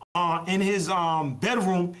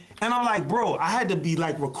bedroom, and I'm like, bro, I had to be,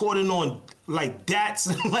 like, recording on, like,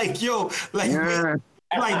 DATs, like, yo, like,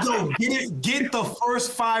 like, yo, get the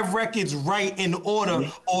first 5 records right in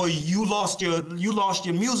order, or you lost your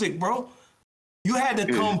music, bro. You had to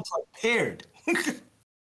come prepared.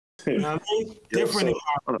 You know what I mean? Different.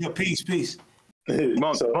 Yeah, peace. So,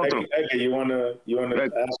 Ege, you wanna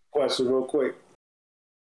ask a question real quick?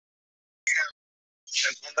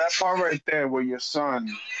 Yeah, on that part right there with your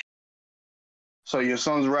son. So your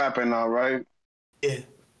son's rapping now, right? Yeah,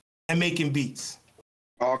 and making beats.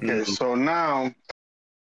 Okay, so now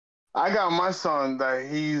I got my son that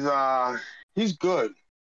he's good.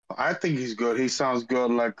 I think he's good. He sounds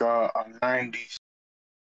good, like a 90s,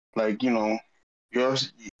 like, you know, your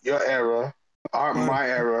era, my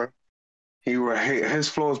era. His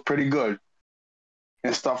flow is pretty good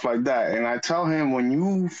and stuff like that. And I tell him, when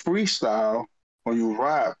you freestyle, when you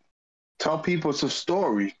rap, tell people it's a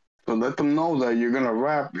story. So let them know that you're gonna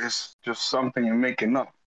rap is just something you're making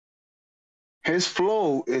up. His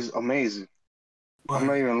flow is amazing. I'm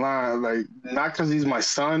not even lying. Like, not because he's my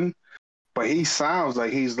son, but he sounds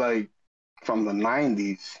like he's, like, from the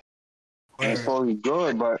 90s. And his flow is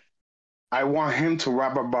good, but I want him to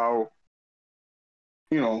rap about,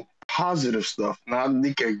 you know, positive stuff, not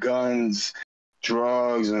naked guns,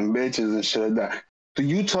 drugs, and bitches and shit like that. So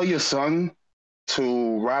you tell your son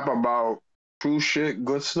to rap about true shit,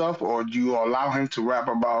 good stuff, or do you allow him to rap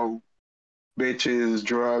about bitches,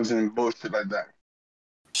 drugs, and bullshit like that?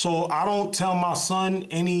 So I don't tell my son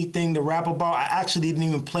anything to rap about. I actually didn't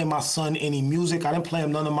even play my son any music. I didn't play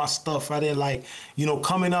him none of my stuff. I didn't like,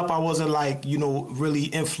 coming up, I wasn't like, really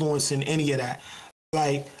influencing any of that.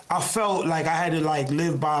 Like, I felt like I had to like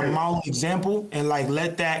live by my own example and like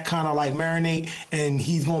let that kind of like marinate, and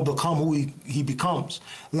he's gonna become who he becomes.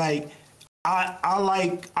 Like,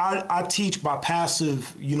 I teach by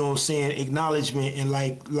passive, acknowledgement, and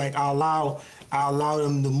like I allow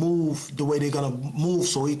them to move the way they're gonna move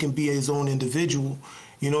so he can be his own individual.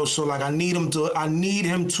 So like I need him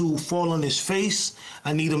to fall on his face.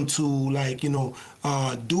 I need him to like, do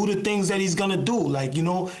the things that he's gonna do. Like,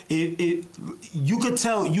 you could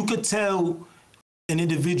tell an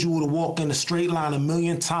individual to walk in a straight line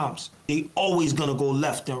 1,000,000 times. They always gonna go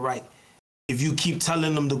left and right if you keep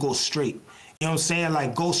telling them to go straight. You know what I'm saying?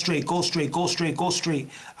 Like, go straight, go straight, go straight, go straight.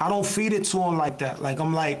 I don't feed it to them like that. Like,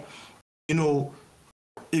 I'm like,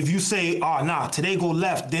 if you say, oh, nah, today go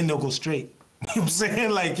left, then they'll go straight. You know what I'm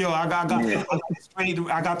saying? Like, yo, I got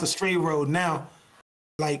the straight road now.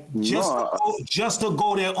 Like, just to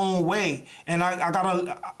go their own way. And I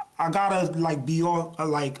gotta like be all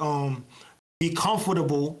like be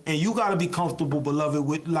comfortable, and you gotta be comfortable, beloved,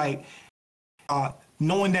 with like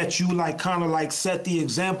knowing that you like kind of like set the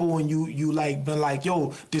example, and you like been like,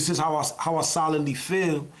 yo, this is how I solidly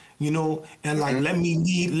feel, and like let me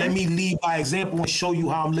lead by example and show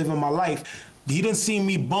you how I'm living my life. He done seen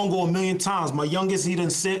me bungle 1,000,000 times. My youngest, he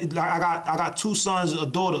done said, like, I got 2 sons, a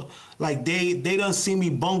daughter. Like they done see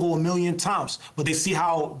me bungle 1,000,000 times, but they see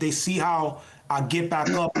how I get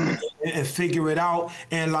back up and figure it out.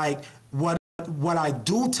 And like what I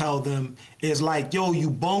do tell them is like, yo,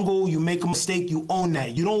 you bungle, you make a mistake, you own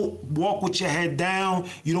that. You don't walk with your head down.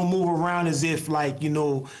 You don't move around as if like,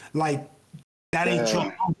 like that ain't your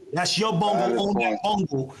bungle. That's your bungle, own that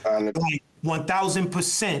bungle. Like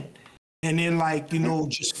 1,000%. And then, like,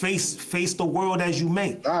 just face the world as you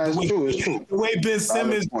may. It's true. The way Ben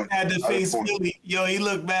Simmons had to face Philly, yo, he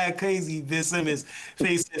looked bad crazy. Ben Simmons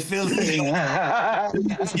facing Philly, he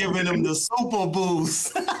was giving him the super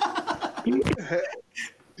boost.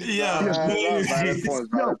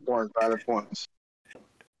 Valid points.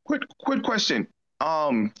 Quick question.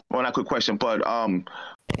 Well, not quick question, but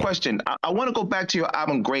question. I want to go back to your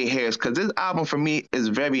album Gray Hairs, because this album for me is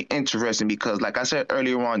very interesting because, like I said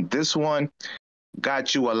earlier on, this one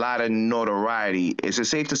got you a lot of notoriety. Is it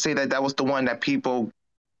safe to say that that was the one that people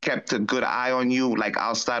kept a good eye on you, like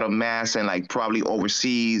outside of Mass and like probably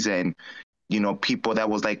overseas, and people that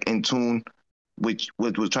was like in tune, which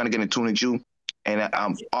was trying to get in tune with you, and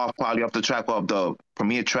probably off the track of the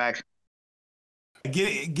premiere track?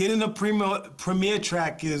 Getting the premiere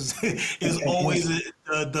track is always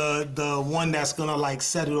the one that's gonna like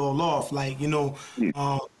set it all off. Like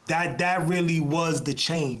that really was the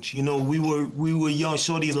change. We were young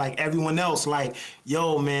shorties like everyone else. Like,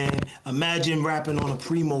 yo, man, imagine rapping on a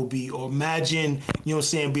Primo beat, or imagine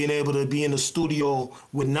being able to be in the studio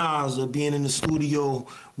with Nas, or being in the studio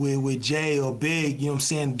with Jay or Big.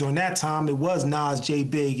 During that time it was Nas, Jay,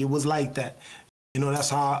 Big. It was like that. That's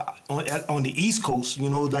how on the East Coast,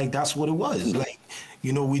 like that's what it was. Like,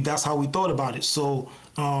 that's how we thought about it. So,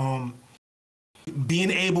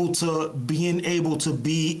 being able to be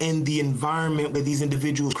in the environment where these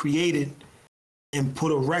individuals created and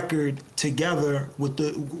put a record together with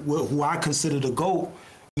who I consider the GOAT,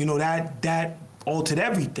 that altered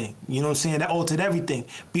everything. That altered everything.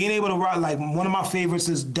 Being able to write, like, one of my favorites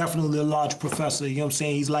is definitely The Large Professor.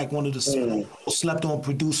 He's like one of the slept on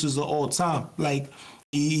producers of all time. Like,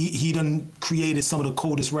 he done created some of the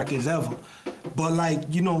coldest records ever. But like,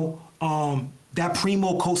 that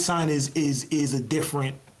Primo cosign is a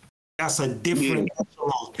different. That's a different.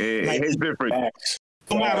 It's different.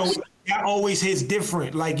 No matter what, that always hits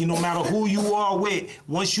different. Like, no matter who you are with,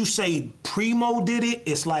 once you say Primo did it,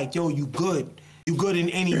 it's like, yo, you good. You good in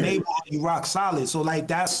any neighborhood, you rock solid. So like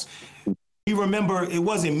you remember it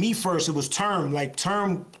wasn't me first, it was Term. Like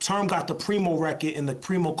Term got the Primo record and the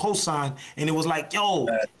Primo cosign, and it was like, yo,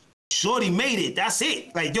 Shorty made it. That's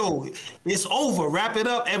it. Like, yo, it's over. Wrap it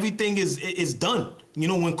up. Everything is done.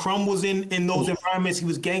 When Crumb was in those environments, he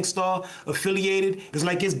was Gangstar affiliated. It's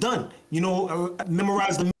like, it's done.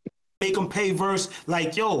 Memorize the Make 'Em Pay verse.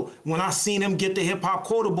 Like, yo, when I seen him get the hip hop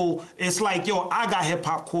quotable, it's like, yo, I got hip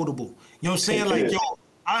hop quotable. You know what I'm saying? Like, yo,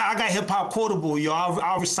 I got hip hop quotable, yo.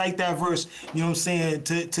 I'll recite that verse, to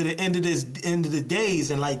the end of the days.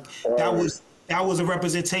 And like, that that was a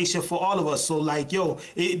representation for all of us. So like, yo,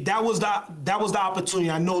 that was the opportunity.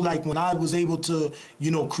 I know, like when I was able to,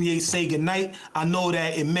 create Say Goodnight, I know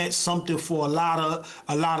that it meant something for a lot of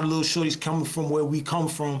little shorties coming from where we come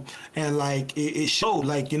from, and like it showed,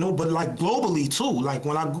 like but like globally too. Like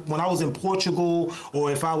when I was in Portugal or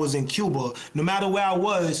if I was in Cuba, no matter where I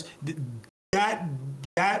was,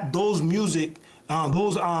 those music,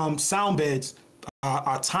 those sound beds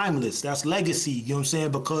are timeless. That's legacy, you know what I'm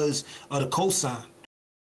saying, because of the cosign.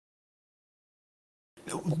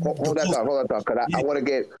 Hold that thought, because I want to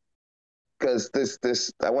get, because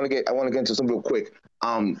I want to get into something real quick.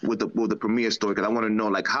 With the Premiere story, because I want to know,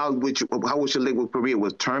 like, how was your link with Premiere?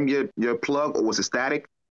 Was Term your plug, or was it Static?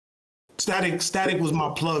 Static was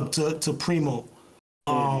my plug to Primo.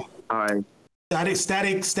 All right.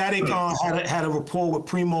 Static had a rapport with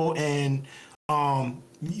Primo and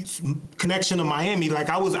connection to Miami. Like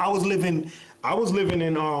I was living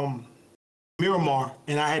in Miramar,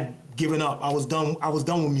 and I had given up. I was done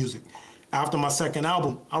with music. After my second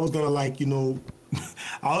album, I was gonna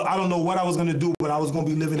I don't know what I was gonna do, but I was gonna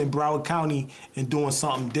be living in Broward County and doing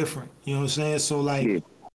something different. You know what I'm saying? So like,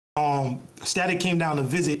 Static came down to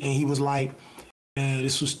visit, and he was like, and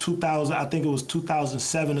this was 2000, I think it was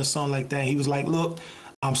 2007 or something like that. He was like, look,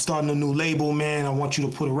 I'm starting a new label, man. I want you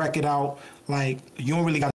to put a record out. Like, you don't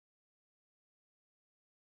really got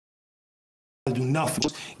to do nothing.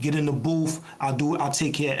 Just get in the booth. I'll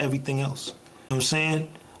take care of everything else. You know what I'm saying?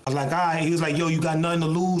 I was like, all right. He was like, yo, you got nothing to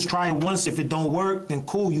lose. Try it once. If it don't work, then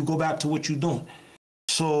cool. You go back to what you're doing.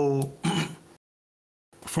 So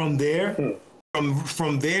from there,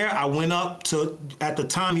 From there, I went up to, at the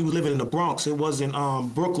time he was living in the Bronx. It was in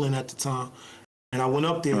Brooklyn at the time. And I went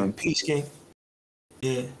up there, Peace King.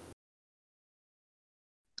 Yeah.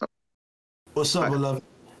 What's up, beloved?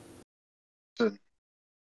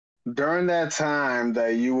 During that time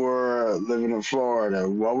that you were living in Florida,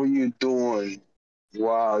 what were you doing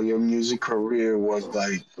while your music career was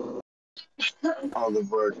like on the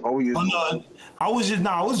verge? What were you doing? I was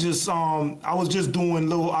just doing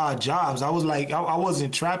little odd jobs. I was like, I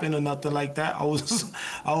wasn't trapping or nothing like that. I was doing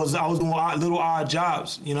little odd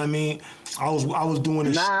jobs. You know what I mean? I was doing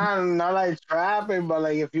it. Not like trapping, but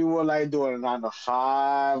like if you were like doing a 9 to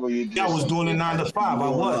 5, or you. Yeah, I was doing a 9 to 5. I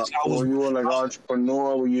was. You were like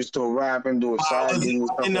entrepreneur. Were you still rapping, doing side gigs?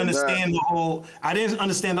 I didn't understand I didn't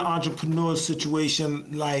understand the entrepreneur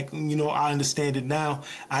situation. Like, I understand it now.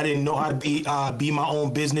 I didn't know how to be my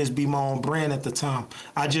own business, be my own brand at the time.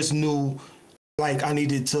 I just knew, like, I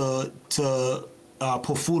needed to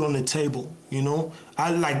put food on the table.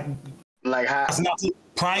 I like how.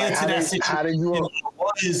 Prior to that situation, I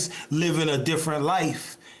was living a different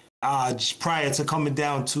life. Prior to coming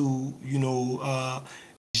down to,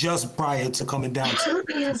 just prior to coming down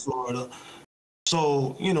to Florida.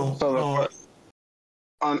 So,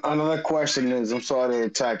 another question is, I'm sorry to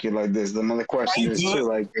attack you like this. Another question is too,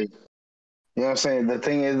 like, you know what I'm saying? The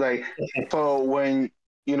thing is, like, so when,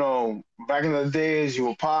 back in the days you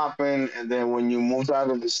were popping, and then when you moved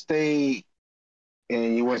out of the state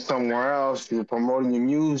and you went somewhere else, you were promoting your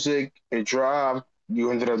music, it dropped, you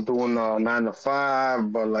ended up doing 9 to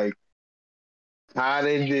 5, but like, how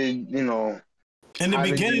did it, In the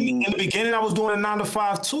beginning, I was doing a 9 to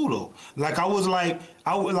 5 too, though. Like I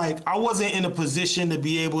wasn't in a position to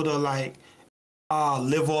be able to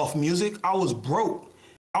live off music. I was broke.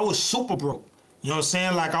 I was super broke. You know what I'm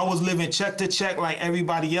saying? Like I was living check to check like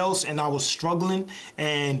everybody else, and I was struggling.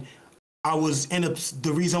 And I was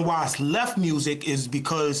the reason why I left music is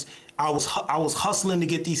because I was hustling to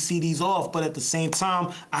get these CDs off, but at the same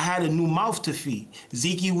time, I had a new mouth to feed.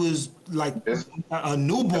 Zeke was like a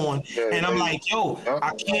newborn, and I'm like, yo,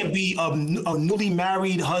 I can't be a newly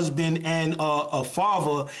married husband and a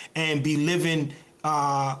father and be living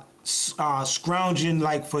scrounging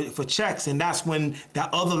like for checks. And that's when that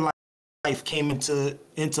other life came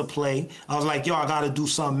into play. I was like, yo, I got to do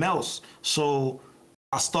something else. So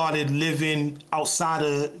I started living outside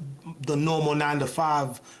of the normal 9 to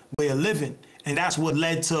 5 way of living. And that's what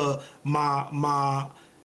led to my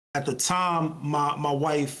at the time, my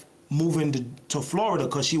wife moving to Florida,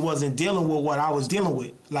 because she wasn't dealing with what I was dealing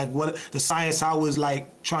with. Like what the science I was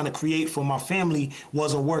like trying to create for my family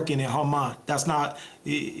wasn't working in her mind. That's not,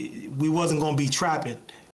 we wasn't going to be trapping,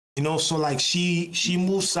 So like she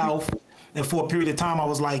moved south, and for a period of time I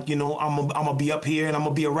was like, I'm gonna be up here and I'm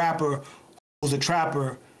gonna be a rapper who's a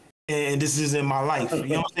trapper, and this isn't my life. You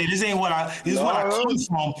know what I'm saying? This is what I come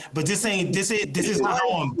from, but this is not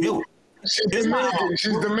how I'm built. She's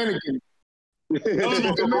Dominican.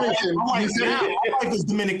 No, Dominican. My wife is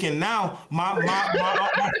Dominican now. My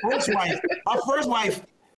first wife,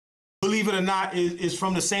 believe it or not, is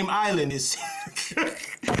from the same island. It's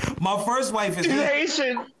My first wife is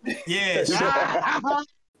Haitian. Yeah.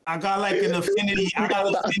 I got like an affinity. I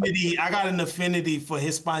got an affinity for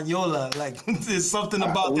Hispaniola. Like there's something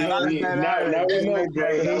about that. Now we know,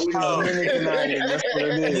 bro. That's what it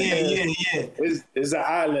is. Yeah. It's the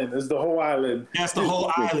island. It's the whole island. That's the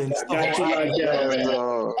whole island.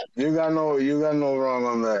 You got no wrong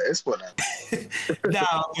on that. It's whatever.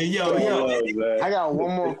 Now, I got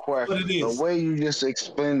one more question. The way you just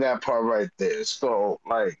explained that part right there. So,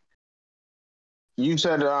 like, you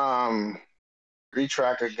said,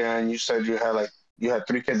 retrack again. You said you had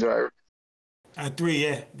 3 kids, right? I had 3,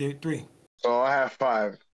 yeah. 3. So I have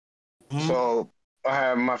 5. Mm-hmm. So I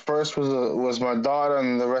had my first was my daughter,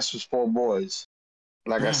 and the rest was 4 boys.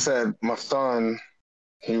 Like I said, my son,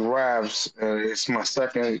 he raps. It's my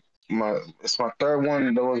third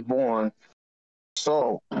one that was born.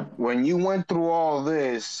 So when you went through all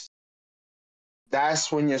this,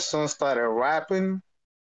 that's when your son started rapping,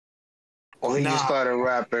 or he just started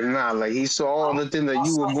rapping now? Like he saw all the things that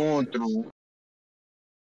you were going through.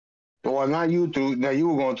 Well, not you through that you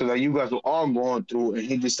were going through, that you guys were all going through, and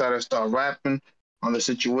he just started to start rapping on the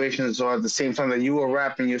situations. So at the same time that you were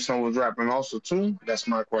rapping, your son was rapping also too. That's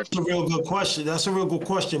my question. That's a real good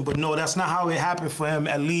question. But no, that's not how it happened for him.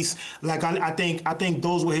 At least, like I think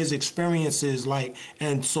those were his experiences. Like,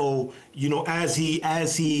 and so as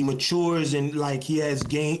he matures and like he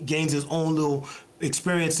gains his own little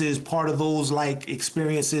experiences, part of those like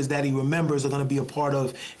experiences that he remembers are going to be a part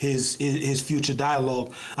of his future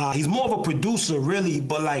dialogue. He's more of a producer, really,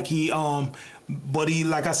 but like he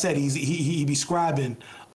like I said, he be scribing.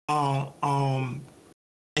 And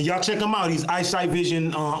y'all check him out. He's Eyesight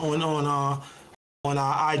Vision on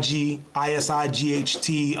our IG,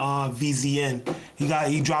 ISIGHT VZN.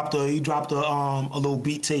 He dropped a little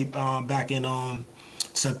beat tape back in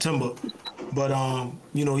September. But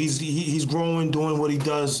he's growing, doing what he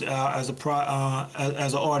does as an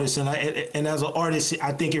artist, and as an artist,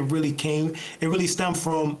 I think it really stemmed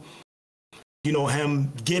from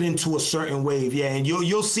him getting to a certain wave, yeah. And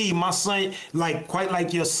you'll see my son, like quite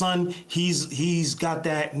like your son, he's got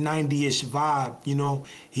that 90-ish vibe,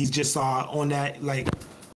 he's just on that like.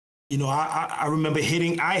 I remember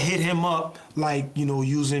I hit him up like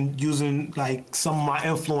using like some of my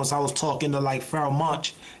influence. I was talking to like Pharoah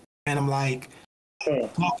Monch. And I'm like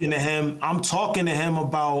talking to him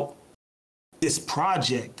about this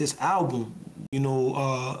project, this album,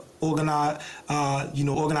 Organized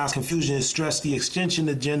Confusion, Stress the Extension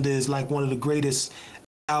Agenda is like one of the greatest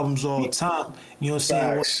albums of all time. You know what I'm saying?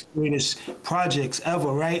 One of the greatest projects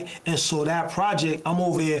ever, right? And so that project, I'm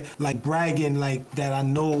over here like bragging like that I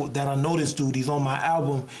know this dude, he's on my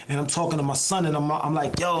album, and I'm talking to my son and I'm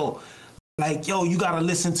like, yo, you gotta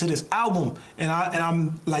listen to this album, and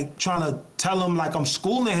I'm like trying to tell him like I'm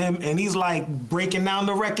schooling him, and he's like breaking down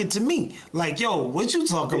the record to me, like, yo, what you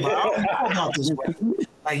talking about? I don't know about this record.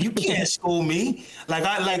 Like, you can't school me. Like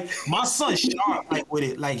my son's sharp like with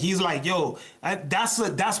it. Like he's like, yo, that's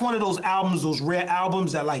one of those albums, those rare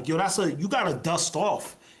albums that like, yo, you gotta dust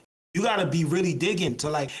off. You gotta be really digging to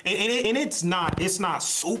like, and it's not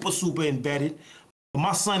super embedded. But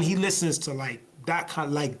my son, he listens to like that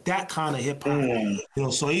kind of hip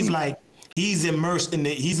hop, so he's immersed in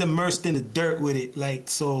the dirt with it, like,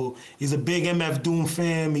 so he's a big MF Doom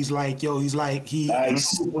fan. He's like, yo, he's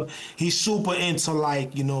super into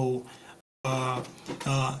like, I'm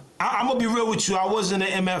gonna be real with you, I wasn't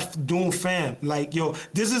an MF Doom fan, like, yo,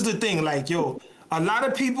 this is the thing, like, yo, a lot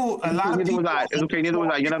of people it's okay, neither was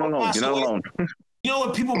I. You're not alone. You know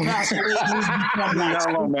when people pass away,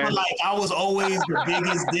 like I was always the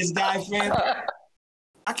biggest this guy fan.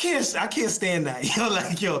 I can't stand that.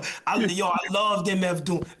 I loved MF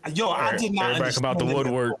Doom. I did not understand about the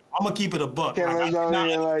woodwork. I'm gonna keep it a buck. You're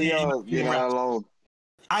not alone.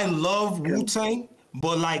 I love Wu-Tang,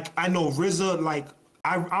 but like I know RZA. Like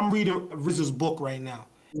I'm reading RZA's book right now.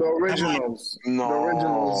 The originals. I'm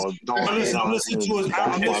listening to it.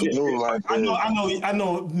 I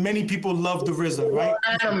know many people love the RZA, right?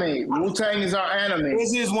 Anime. Wu-Tang is our anime.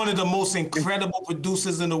 RZA is one of the most incredible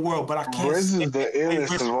producers in the world, but I can't. RZA is the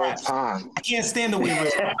illest of all time. I can't stand the way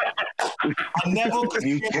RZA. I never.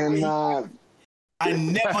 You cannot. I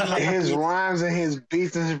never like his rhymes and his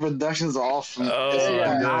beats and his productions are awesome.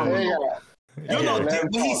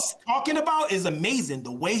 What he's talking about is amazing.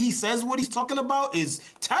 The way he says what he's talking about is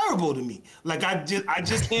terrible to me. Like I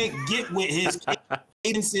just can't get with his.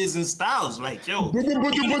 cadences and styles. Like, yo, what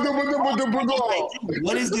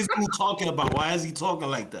is this dude talking about? Why is he talking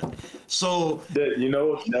like that? So that's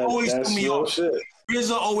real shit.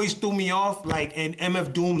 RZA always threw me off, like, and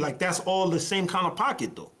MF Doom, like, that's all the same kind of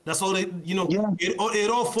pocket, though. That's all it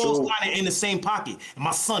all falls kind of in the same pocket. And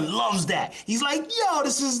my son loves that. He's like, yo,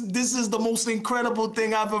 this is the most incredible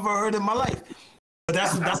thing I've ever heard in my life. But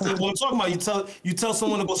that's what I'm talking about. You tell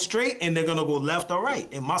someone to go straight, and they're gonna go left or right.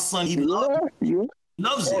 And my son, he loves it.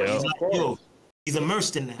 He's like, yo, he's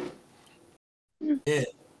immersed in that. Yeah.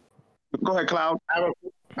 Go ahead, Cloud.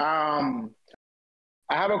 I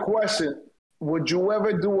have a question. Would you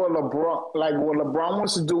ever do a LeBron, like what LeBron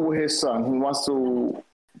wants to do with his son? He wants to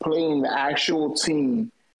play in the actual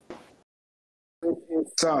team with his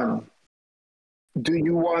son. Do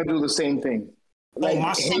you want to do the same thing? Like,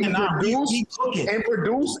 my son and I, we cooking. And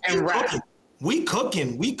produce and rap. We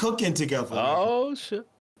cooking together. Oh, shit.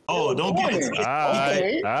 Oh, don't get it. All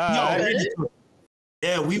right.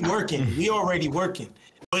 Yeah, we working. We already working.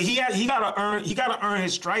 But he gotta earn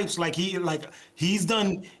his stripes. Like he's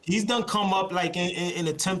done come up like in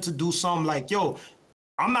attempt to do something like, yo,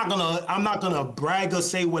 I'm not gonna brag or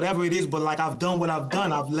say whatever it is, but like I've done what I've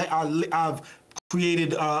done. I've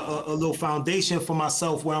created a little foundation for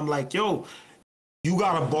myself where I'm like, yo, you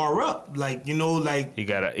gotta bar up. Like, you know, like you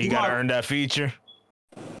gotta earn that feature.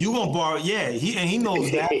 You gonna bar, yeah. He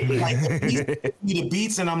knows that. Like, he's the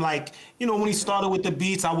beats, and I'm like, you know, when he started with the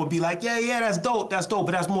beats, I would be like, yeah, that's dope, but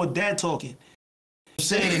that's more dad talking. I'm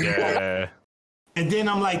saying, yeah. And then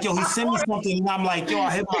I'm like, yo, he sent me something, and I'm like, yo,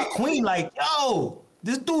 I hit my queen, like, yo,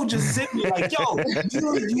 this dude just sent me, like, yo,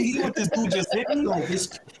 you hear what this dude just hit me, like this.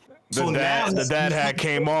 The dad hat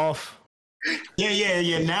came off.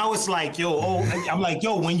 Yeah. Now it's like, yo, I'm like,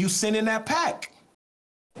 yo, when you send in that pack.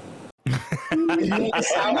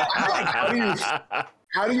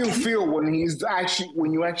 How do you feel when you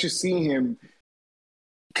actually see him?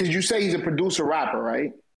 Because you say he's a producer rapper,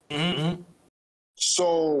 right? Mm-hmm.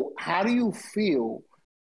 So how do you feel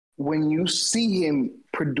when you see him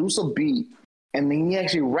produce a beat and then he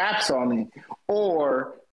actually raps on it,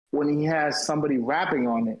 or when he has somebody rapping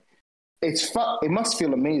on it? It must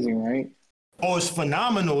feel amazing, right? Oh, it's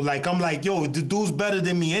phenomenal. Like, I'm like, yo, the dude's better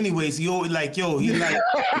than me anyways. He like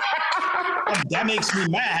that makes me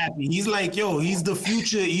mad happy. He's like, yo, he's the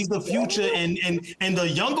future, and the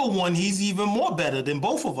younger one, he's even more better than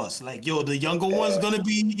both of us. Like, yo, the younger one's gonna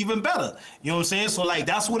be even better. You know what I'm saying? So like,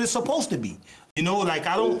 that's what it's supposed to be. You know, like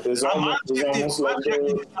my objective is not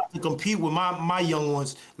to compete with my young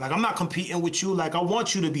ones. Like, I'm not competing with you. Like, I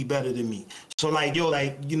want you to be better than me. So like, yo,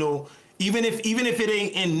 like, you know, even if it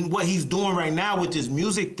ain't in what he's doing right now with this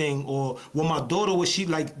music thing, or what my daughter was, she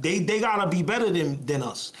like they gotta be better than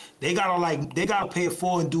us. They gotta pay it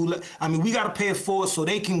forward and do. I mean, we gotta pay it forward so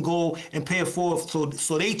they can go and pay it forward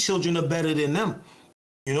so they children are better than them.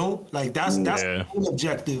 You know, like that's the whole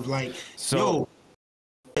objective. Like, so, yo,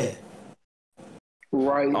 yeah.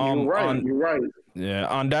 Right, you're right. Yeah,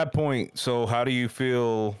 on that point, so how do you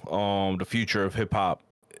feel the future of hip hop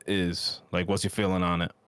is? Like, what's your feeling on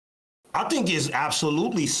it? I think it's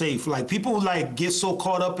absolutely safe. Like, people like get so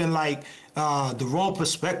caught up in like the wrong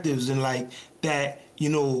perspectives and like that, you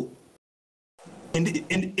know, and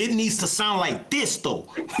it needs to sound like this though.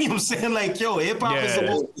 You know what I'm saying? Like, yo, hip hop is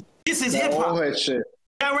this is hip hop.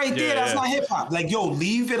 That right there, that's not hip hop. Like, yo,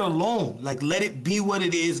 leave it alone. Like, let it be what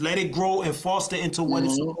it is. Let it grow and foster into what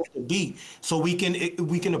it's supposed to be. So we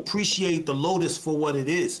can appreciate the Lotus for what it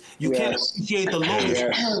is. You can't appreciate the Lotus.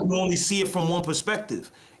 You only see it from one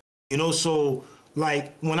perspective. You know, so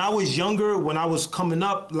like when I was younger, when I was coming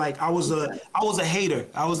up, like I was a hater.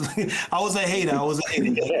 I was a hater.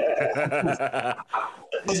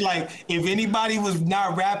 It was like, if anybody was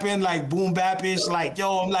not rapping like boom bap-ish, like,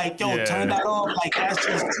 yo, I'm like, yo, turn that off. Like, that's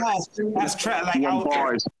just trash. That's trash. Like,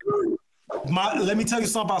 let me tell you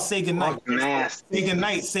something about Say Goodnight.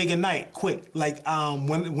 Say Goodnight, quick. Like,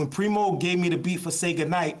 when Primo gave me the beat for Say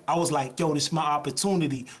Goodnight, I was like, yo, this is my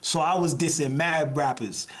opportunity. So I was dissing mad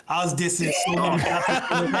rappers. I was dissing so many rappers.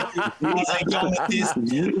 I was like, yo, I'm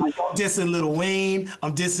dissing Lil Wayne.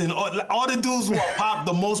 I'm dissing all the dudes who are pop,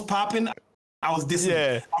 the most popping. I was dissing.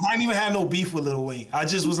 Yeah. I didn't even have no beef with Lil Wayne. I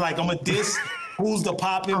just was like, I'm a diss who's the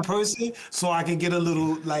popping person so I can get a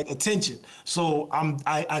little like attention. So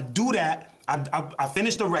I do that. I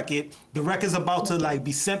finished the record. The record's about to like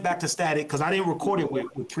be sent back to Static because I didn't record it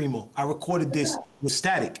with Primo. I recorded this with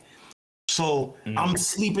Static. So I'm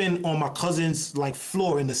sleeping on my cousin's like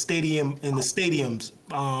floor in the stadiums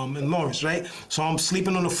in Lawrence, right? So I'm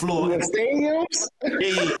sleeping on the floor. In the stadiums?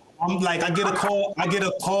 Yeah. I'm like, I get a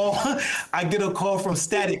call from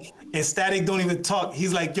Static. and Static don't even talk.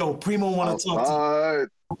 He's like, yo, Primo want to talk to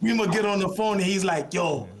you. Primo get on the phone and he's like,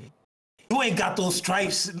 yo, you ain't got those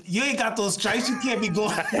stripes. You ain't got those stripes. You can't be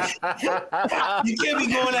going. You can't be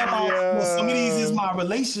going at my. Well, some of these is my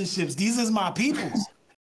relationships. These is my peoples.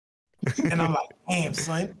 And I'm like, damn,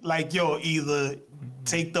 son. Like, yo, either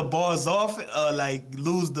take the bars off or like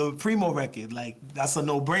lose the Primo record. Like, that's a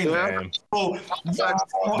no-brainer. So,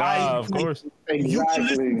 of course. You can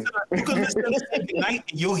listen to Second Night,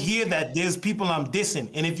 and you'll hear that there's people I'm dissing.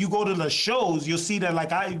 And if you go to the shows, you'll see that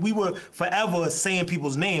like we were forever saying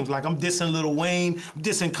people's names. Like I'm dissing Lil Wayne, I'm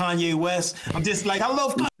dissing Kanye West. I'm just like, I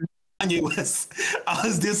love Kanye West. I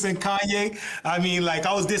was dissing Kanye. I mean, like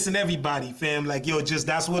I was dissing everybody, fam. Like, yo, just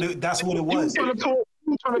that's what it was.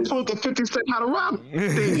 You trying to talk to 50 Cent how to rap?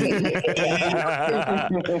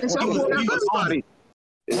 Everybody.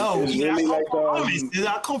 No, It's really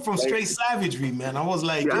I come from straight savagery, man. I was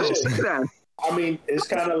like, yo. I mean, it's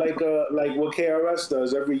kind of like what KRS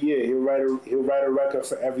does every year. He'll write a record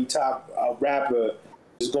for every top rapper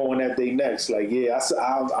is going at their necks. Like, yeah,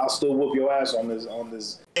 I'll still whoop your ass on this.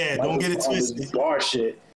 Yeah, don't get it twisted. Bar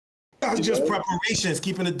shit. That's just preparations,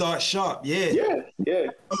 keeping the dart sharp. Yeah.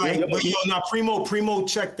 Like, but yo, now Primo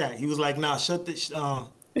checked that. He was like, nah, shut this.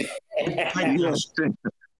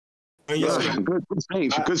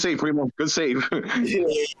 Good save, Primo. Good save.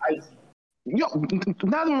 Yo,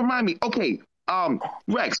 now to remind me. Okay,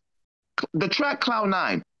 Reks, the track Cloud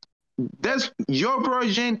 9. There's your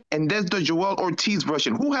version and there's the Joel Ortiz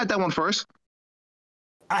version. Who had that one first?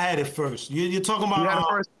 I had it first. You're talking about. You had it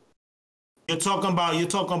first? You're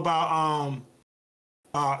talking about.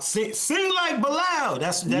 Sing like Bilal.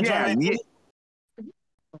 That's that. Yeah.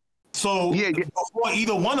 So before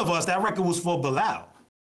either one of us, that record was for Bilal.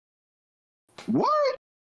 What?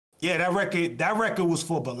 Yeah, that record was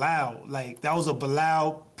for Bilal. Like that was a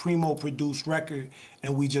Bilal Primo produced record,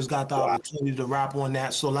 and we just got the opportunity to rap on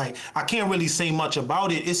that. So like, I can't really say much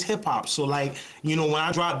about it. It's hip hop. So like, when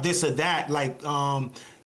I drop this or that, like,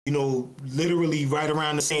 literally right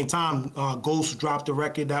around the same time, Ghost dropped a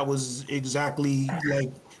record that was exactly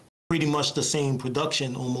like pretty much the same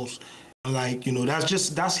production almost. Like,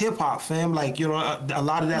 that's hip hop, fam. Like, a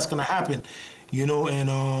lot of that's gonna happen,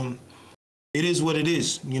 and it is what it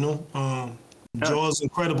is, Jaw's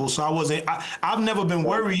incredible. So I've never been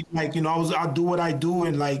worried. Like, I do what I do,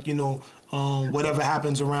 and like, whatever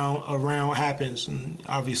happens around happens, and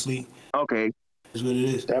obviously, okay, is what it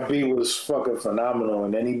is. That beat was fucking phenomenal,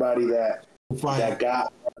 and anybody that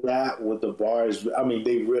got that with the bars, I mean,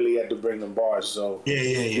 they really had to bring them bars. So yeah.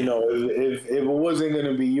 If it wasn't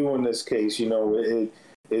gonna be you in this case,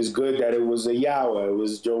 it's good that it was a Yawa. It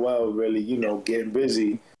was Joel really, getting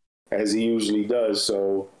busy as he usually does.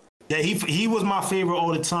 So yeah, he was my favorite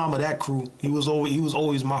all the time of that crew. He was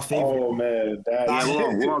always my favorite. Oh man, we're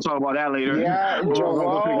gonna talk about that later. Yeah, Joel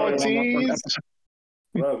Ortiz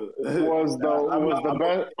was the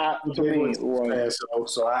best to me.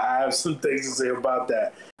 So I have some things to say about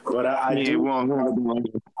that, but I do want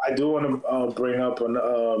to bring up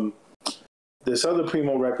this other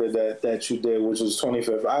Primo record that you did, which was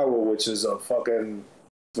 25th Hour, which is a fucking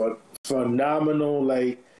phenomenal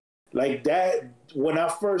like that. When I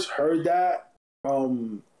first heard that,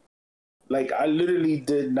 like I literally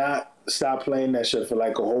did not stop playing that shit for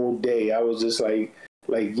like a whole day. I was just like,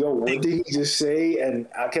 yo, what did he just say? And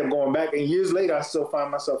I kept going back, and years later, I still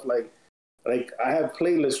find myself like I have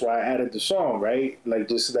playlists where I added the song, right? Like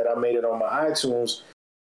just that I made it on my iTunes,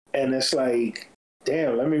 and it's like,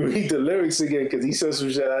 damn, let me read the lyrics again, because he said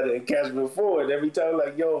some shit I didn't catch before, and every time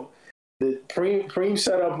like, yo, the Preem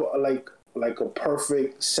set up like a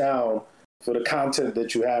perfect sound for the content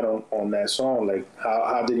that you had on that song. Like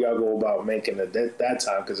how did y'all go about making it that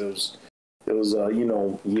time? Because it was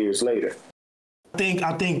years later. I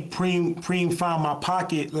think Preem found my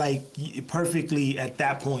pocket like perfectly at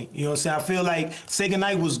that point. You know what I'm saying? I feel like Say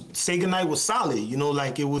Goodnight was solid.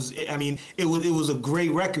 Like it was. I mean, it was a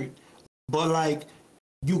great record, but like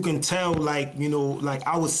you can tell, like like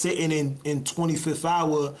I was sitting in 25th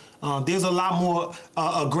Hour. There's a lot more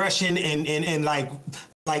aggression and like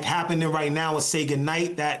happening right now with Say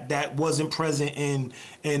Goodnight that wasn't present in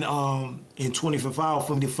 25th Hour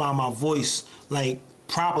for me to find my voice like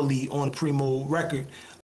properly on a Primo record.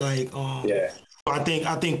 Like I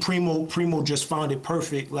think Primo just found it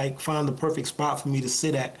perfect, like found the perfect spot for me to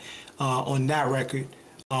sit at on that record.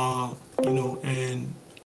 And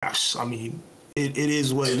I mean it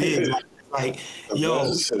is what it is. Like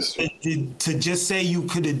yo, to just say you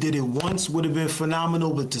could have did it once would have been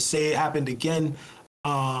phenomenal, but to say it happened again,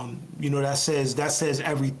 that says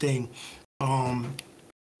everything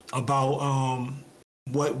about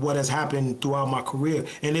what has happened throughout my career.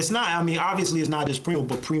 And it's not, I mean, obviously it's not just Primo,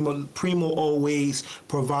 but Primo always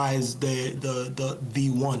provides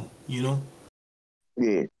the one, you know?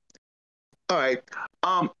 Yeah. All right.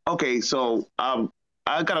 Okay, so I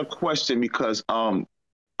got a question because I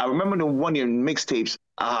remember the one of your mixtapes.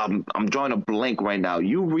 I'm drawing a blank right now.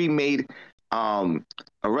 You remade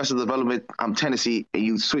Arrested Development Tennessee, and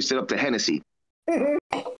you switched it up to Hennessy. Yeah.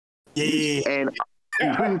 And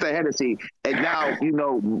you switched it to Hennessy, and now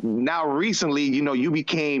now recently, you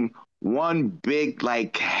became one big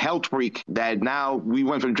like health freak. That now we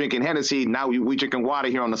went from drinking Hennessy, now we drinking water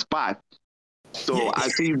here on the spot. So I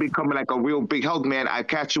see you becoming like a real big health man. I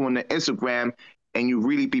catch you on the Instagram, and you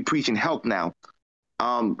really be preaching health now.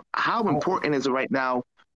 How important is it right now,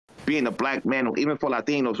 being a black man, or even for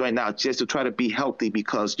Latinos right now, just to try to be healthy?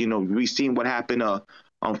 Because we've seen what happened.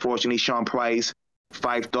 Unfortunately, Sean Price,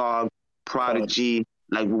 Fife Dog, Prodigy,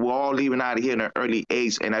 like we're all leaving out of here in an early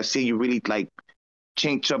age, and I see you really like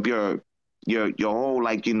change up your whole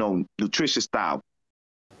nutrition style.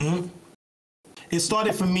 Mm-hmm. It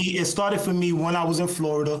started for me when I was in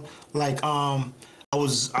Florida. Like I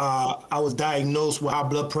was diagnosed with high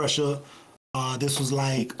blood pressure. This was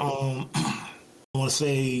like I want to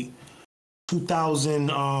say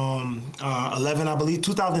 2011, I believe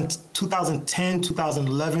 2010,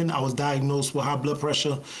 2011. I was diagnosed with high blood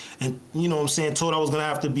pressure, and told I was gonna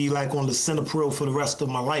have to be like on the Cinepril for the rest of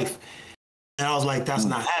my life. And I was like, that's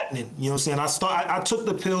not happening. You know what I'm saying? I took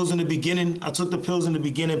the pills in the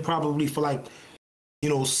beginning. Probably for like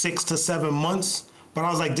 6 to 7 months. But I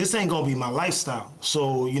was like, this ain't gonna be my lifestyle.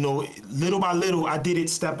 So, little by little, I did it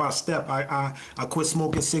step by step. I quit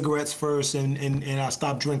smoking cigarettes first, and I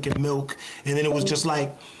stopped drinking milk. And then it was just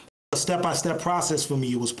like a step-by-step process for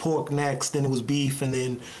me. It was pork next, then it was beef, and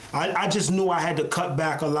then I just knew I had to cut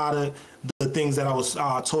back a lot of the things that I was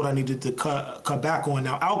told I needed to cut back on.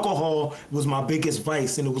 Now, alcohol was my biggest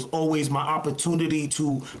vice, and it was always my opportunity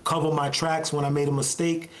to cover my tracks when I made a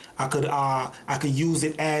mistake. I could use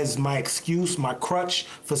it as my excuse, my crutch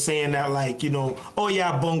for saying that, like, oh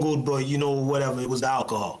yeah, I bungled, but whatever, it was the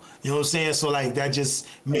alcohol. You know what I'm saying? So like that just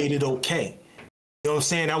made it okay. You know what I'm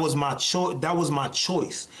saying? That was my choice.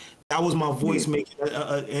 That was my voice making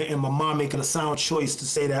and my mom making a sound choice to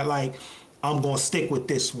say that, like, I'm gonna stick with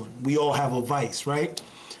this one. We all have a vice, right?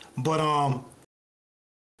 But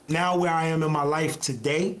now where I am in my life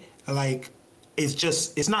today, like,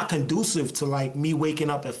 it's not conducive to like me waking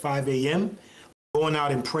up at 5 a.m., going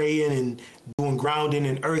out and praying and doing grounding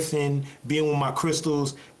and earthing, being with my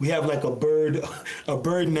crystals. We have like a bird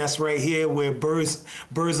nest right here where birds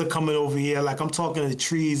are coming over here. Like, I'm talking to the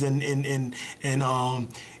trees and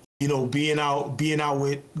being out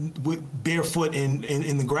with barefoot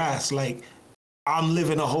in the grass. Like, I'm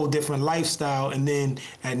living a whole different lifestyle. And then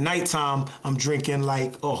at nighttime, I'm drinking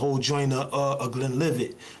like a whole joint of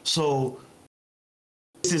Glenlivet. So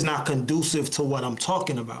this is not conducive to what I'm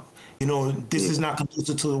talking about. This is not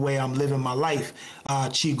conducive to the way I'm living my life.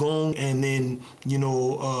 Qigong and then,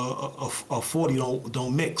 a 40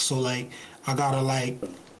 don't mix. So like, I gotta live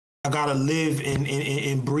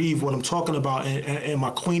and breathe what I'm talking about. And my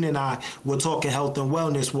queen and I, we're talking health and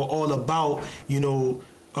wellness. We're all about,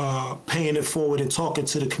 paying it forward and talking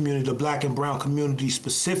to the community, the Black and brown community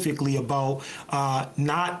specifically, about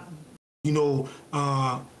not, to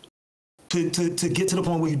get to the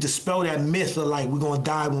point where you dispel that myth of like, we're gonna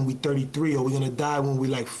die when we're 33 or we're gonna die when we're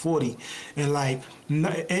like 40. And like,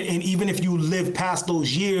 and even if you live past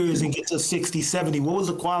those years and get to 60, 70, what was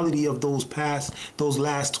the quality of those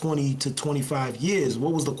last 20 to 25 years?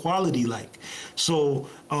 What was the quality like? So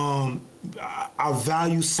I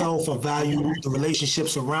value self, I value the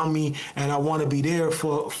relationships around me, and I want to be there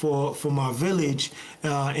for my village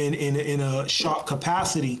in a sharp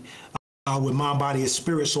capacity. With mind, body, and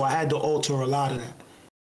spirit, so I had to alter a lot of that.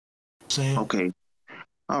 Saying? Okay,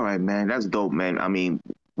 all right, man, that's dope, man. I mean,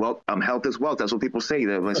 well, health is wealth. That's what people say.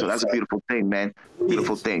 So that's a beautiful thing, man.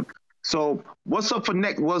 Beautiful thing. So what's up for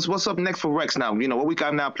next? What's up next for Reks now? What we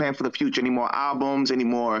got now planned for the future? Any more albums? Any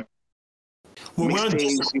more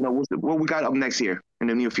mixtapes? What we got up next here in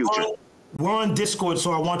the near future? We're on Discord,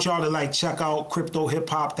 so I want y'all to like check out Crypto Hip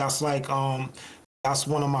Hop. That's like that's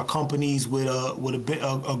one of my companies with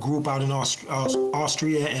a group out in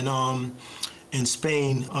Austria and in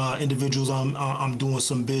Spain. Individuals I'm doing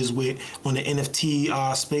some biz with on the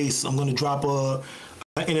NFT space. I'm gonna drop a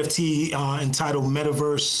NFT entitled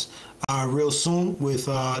Metaverse real soon with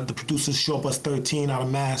the producers Show Up Us 13 out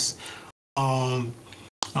of Mass.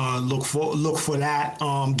 Look for that.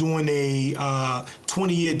 Doing a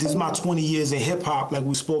 20-year. This is my 20 years in hip hop, like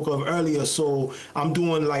we spoke of earlier. So I'm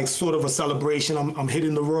doing like sort of a celebration. I'm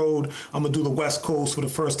hitting the road. I'm gonna do the West Coast for the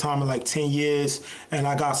first time in like 10 years, and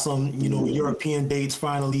I got some European dates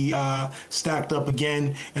finally stacked up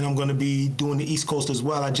again, and I'm gonna be doing the East Coast as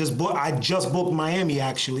well. I just booked Miami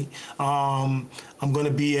actually. I'm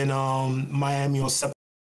gonna be in Miami on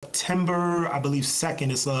September, I believe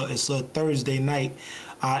 2nd. It's a Thursday night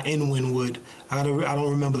in Wynwood. I don't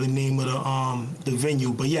remember the name of the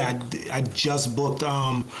venue, but yeah, I just booked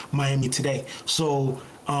Miami today. So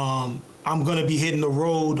I'm gonna be hitting the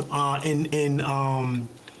road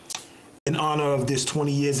in honor of this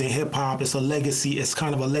 20 years in hip hop. It's a legacy. It's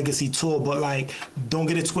kind of a legacy tour, but like, don't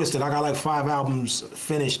get it twisted. I got like 5 albums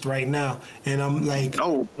finished right now, and I'm like,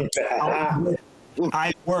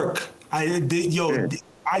 I work. I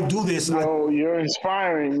do this. You're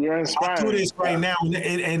inspiring. You're inspiring. I do this right now,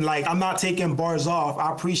 and like, I'm not taking bars off.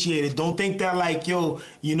 I appreciate it. Don't think that like,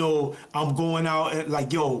 I'm going out and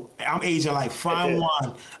like, I'm aging like fine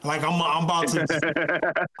wine. Like I'm about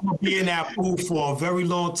to be in that food for a very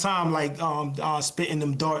long time. Like spitting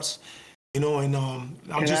them darts, and I'm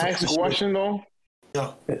Can just. I ask a question though?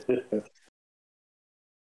 Yeah.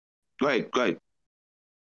 Great.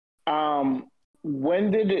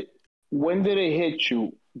 When did it hit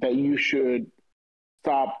you that you should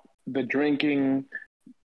stop the drinking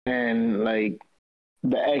and like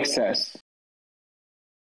the excess?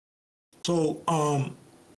 So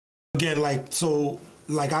again, I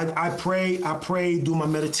pray, do my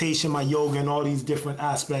meditation, my yoga, and all these different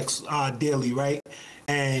aspects daily, right?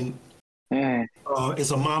 And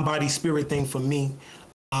it's a mind, body, spirit thing for me,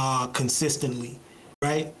 consistently,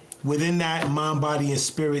 right? Within that mind, body, and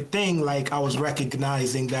spirit thing, like I was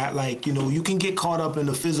recognizing that, like, you can get caught up in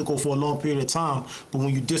the physical for a long period of time, but when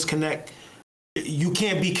you disconnect, you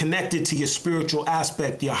can't be connected to your spiritual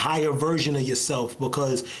aspect, your higher version of yourself,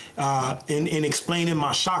 because in explaining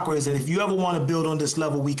my chakras, and if you ever want to build on this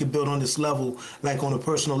level, we could build on this level, like on a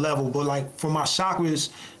personal level, but like for my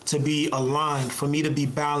chakras to be aligned, for me to be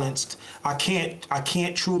balanced, I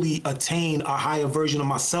can't truly attain a higher version of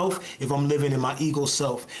myself if I'm living in my ego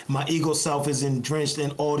self. My ego self is drenched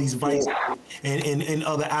in all these vices and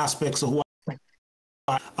other aspects of who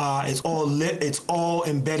it's all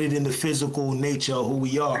embedded in the physical nature of who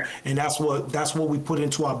we are, and that's what we put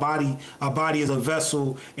into our body. Our body is a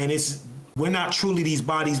vessel, and we're not truly these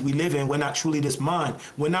bodies we live in. We're not truly this mind.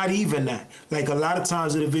 We're not even that. Like a lot of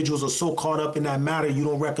times individuals are so caught up in that matter, you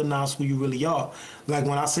don't recognize who you really are. Like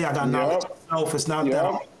when I say I got knowledge of self, it's not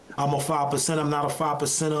that I'm a 5%. I'm not a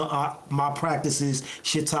 5%er. My practice is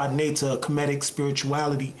Shitat Neta, Kemetic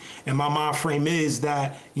spirituality. And my mind frame is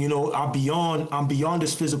that, I'm beyond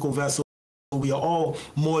this physical vessel. We are all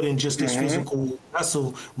more than just this physical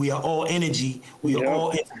vessel. We are all energy. We are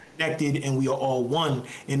all interconnected, and we are all one.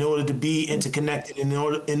 In order to be interconnected, in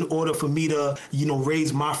order for me to,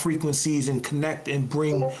 raise my frequencies and connect and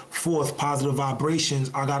bring forth positive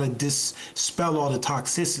vibrations, I gotta dispel all the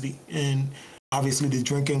toxicity. And obviously, the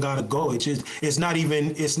drinking gotta go. It's not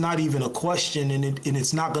even a question, and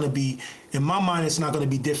it's not gonna be, in my mind, it's not gonna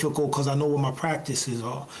be difficult because I know what my practices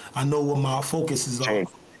are. I know what my focuses are.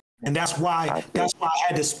 And that's why I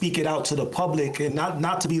had to speak it out to the public, and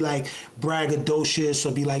not to be like braggadocious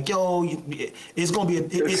or be like, it's gonna be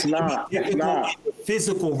it's not the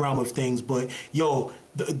physical realm of things, but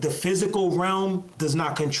the physical realm does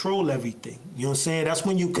not control everything. You know what I'm saying? That's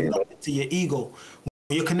when you connect to your ego.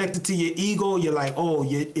 When you're connected to your ego, you're like,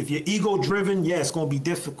 if you're ego driven, it's gonna be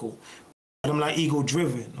difficult. But I'm not ego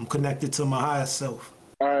driven. I'm connected to my higher self.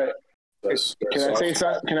 All right.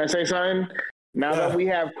 Can I say something? Now that we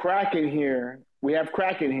have Kraken here,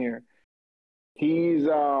 he's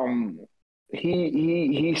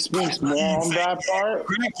he speaks more on that part.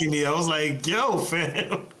 Kraken here, I was like,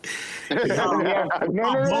 fam.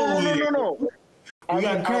 No. We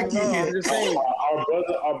got Kraken here. I'm just saying.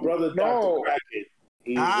 Our brother, Dr. Kraken.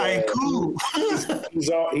 All right, cool.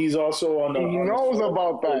 He's also on the. He knows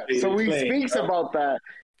about that, so he speaks about that.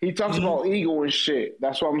 He talks about ego and shit.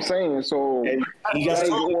 That's what I'm saying. So and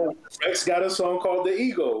Reks got a song called "The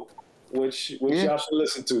Ego," which y'all should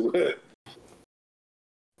listen to.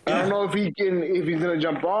 I don't know if he's gonna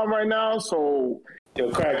jump on right now. So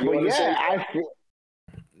Crack, you want to say?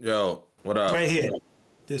 Yo, what up? Right here.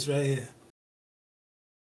 This right here.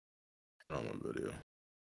 On my video.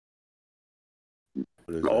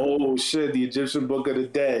 Oh shit! The Egyptian Book of the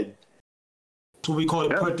Dead. That's what we call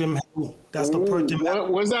it. Pertim. That's the Pertim.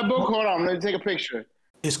 What's that book? Hold on, let me take a picture.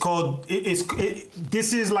 It's called.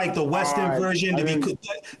 This is like the Western version.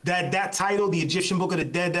 That title, the Egyptian Book of the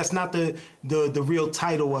Dead. That's not the real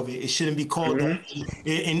title of it. It shouldn't be called that.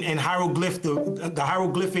 In hieroglyph, the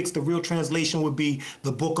hieroglyphics, the real translation would be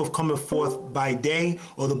the Book of Coming Forth by Day,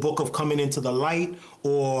 or the Book of Coming into the Light,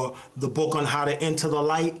 or the Book on How to Enter the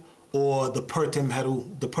Light, or the Pertim Heru.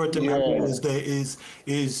 The Pertim Heru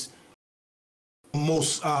is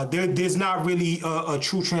most there's not really a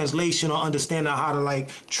true translation or understanding how to like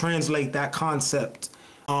translate that concept,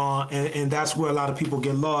 and that's where a lot of people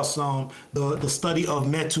get lost. The study of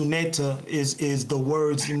Metu Neta is the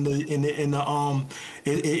words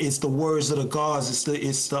it's the words of the gods.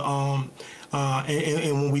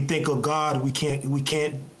 And when we think of God, we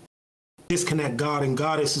can't disconnect God and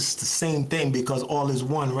goddess. Is the same thing because all is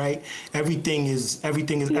one, right? Everything is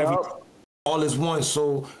everything. All is one.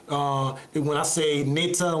 So when I say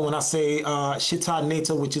Neta, when I say Shita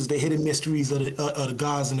Neta, which is the hidden mysteries of the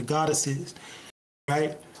gods and the goddesses,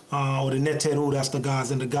 right? Or the Neteru, that's the gods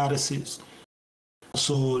and the goddesses.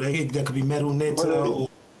 So that could be Meru Neta or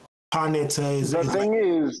Pa Neta. The thing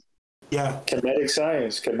is, yeah, Kemetic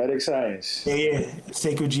science. Yeah,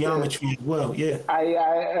 sacred geometry as well. Yeah,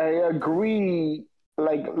 I agree.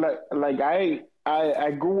 Like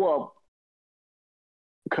I grew up.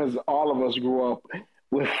 Because all of us grew up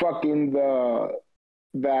with fucking God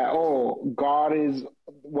is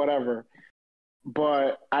whatever.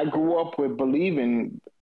 But I grew up with believing.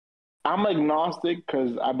 I'm agnostic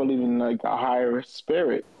because I believe in like a higher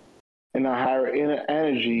spirit, in a higher inner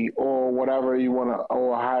energy, or whatever you want to,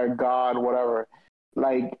 or a higher God, whatever.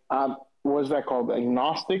 Like, what's that called?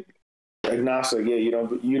 Agnostic. Agnostic, yeah. You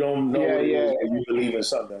don't know what it is, but you believe in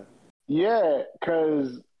something. Yeah,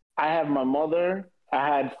 because I have my mother.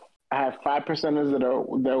 I had 5%ers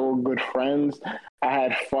that were good friends. I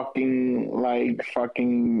had fucking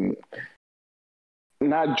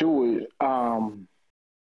not Jewish,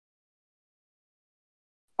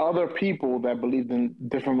 other people that believed in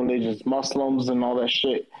different religions, Muslims and all that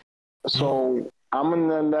shit. So I'm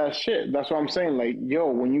in that shit. That's what I'm saying. Like, yo,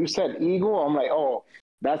 when you said ego, I'm like, oh,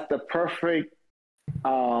 that's the perfect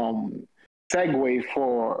segue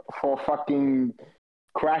for fucking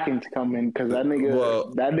Kraken to come in, because that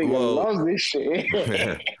nigga loves this shit.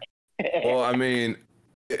 Well, I mean,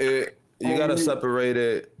 you gotta separate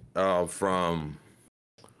it from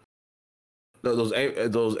those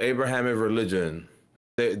Abrahamic religion.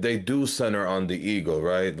 They do center on the ego,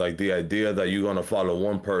 right? Like the idea that you're gonna follow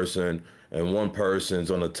one person and one person's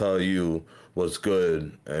gonna tell you what's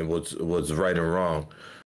good and what's right and wrong.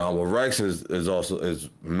 What Reks is also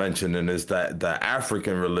mentioning is that the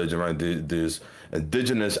African religion, right? This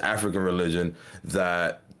indigenous African religion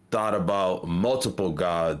that thought about multiple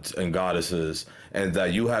gods and goddesses, and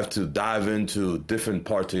that you have to dive into different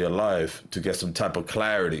parts of your life to get some type of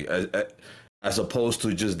clarity, as opposed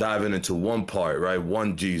to just diving into one part, right?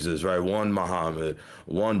 One Jesus, right? One Muhammad,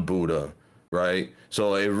 one Buddha, right?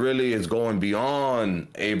 So it really is going beyond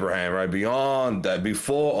Abraham, right? Beyond that,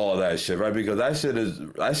 before all that shit, right? Because that shit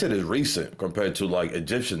is recent compared to like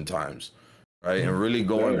Egyptian times, right? And really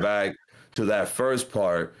going back to that first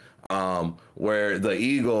part, where the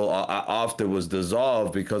ego often was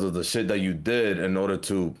dissolved because of the shit that you did in order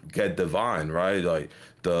to get divine, right? Like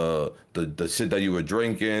the shit that you were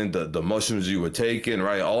drinking, the mushrooms you were taking,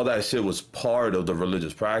 right? All that shit was part of the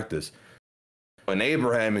religious practice. In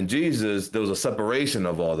Abraham and Jesus, there was a separation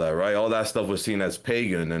of all that, right? All that stuff was seen as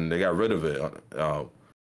pagan, and they got rid of it.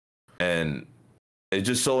 And it's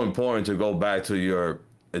just so important to go back to your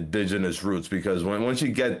indigenous roots, because once you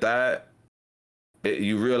get that,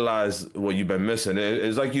 you realize what you've been missing.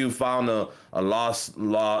 It's like you found a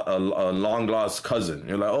long lost cousin.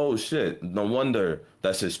 You're like, oh shit, no wonder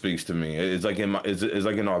that shit speaks to me. It's like it's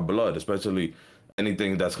like in our blood, especially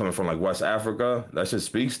anything that's coming from like West Africa. That shit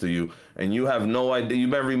speaks to you, and you have no idea.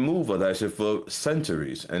 You've been removed of that shit for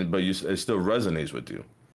centuries, but it still resonates with you.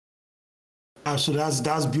 So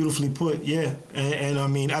that's beautifully put, yeah. And I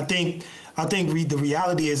mean, I think the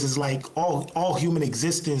reality is like all human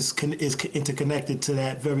existence is interconnected to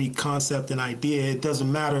that very concept and idea. It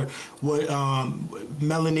doesn't matter what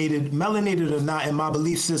melanated or not. In my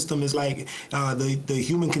belief system, is like the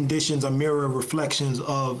human conditions are mirror reflections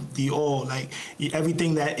of the all. Like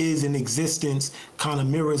everything that is in existence kind of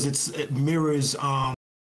mirrors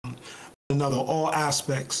another, all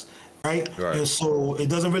aspects. Right? And so it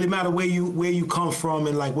doesn't really matter where you come from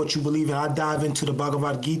and like what you believe in. I dive into the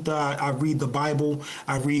Bhagavad Gita. I read the Bible.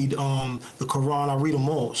 I read the Quran. I read them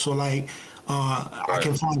all. So like I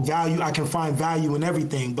can find value. I can find value in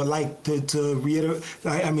everything. But like to reiterate,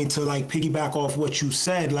 I mean to like piggyback off what you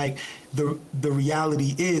said, like the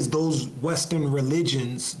reality is those Western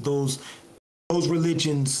religions, those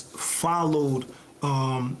religions followed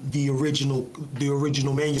the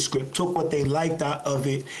original manuscript, took what they liked out of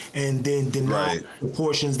it, and then denied the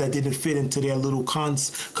portions that didn't fit into their little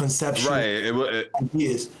conceptual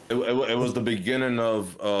ideas. It was the beginning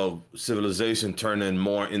of civilization turning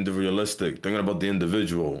more individualistic, thinking about the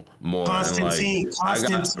individual more. Constantine.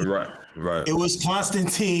 Right. It was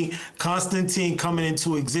Constantine coming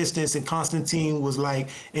into existence, and Constantine was like,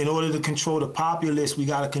 in order to control the populace, we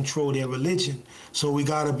got to control their religion. So we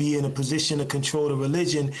got to be in a position to control the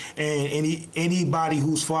religion, and anybody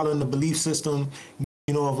who's following the belief system,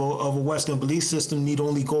 you know, of a Western belief system, need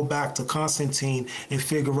only go back to Constantine and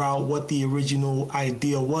figure out what the original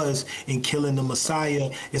idea was in killing the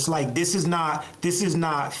Messiah. It's like this is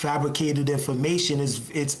not fabricated information.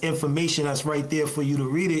 It's information that's right there for you to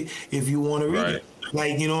read it if you want to read it.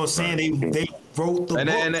 Like, you know what I'm saying? They wrote the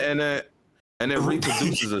book. And it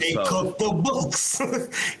reproduces itself. They cook the books.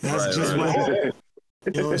 That's just what happened.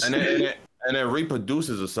 You know, and it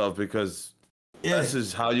reproduces itself because this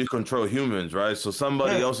is how you control humans, right? So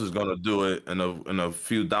somebody else is gonna do it in a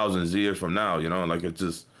few thousands of years from now, you know, like it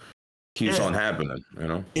just keeps on happening, you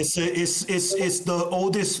know. It's the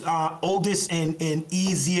oldest and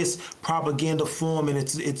easiest propaganda form, and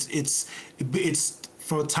it's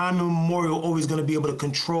from time immemorial always going to be able to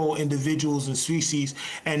control individuals and species.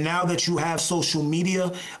 And now that you have social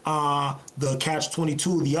media, the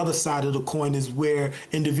catch-22, the other side of the coin, is where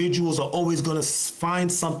individuals are always going to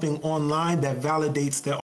find something online that validates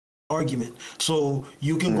their argument. So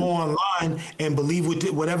you can go online and believe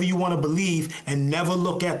whatever you want to believe and never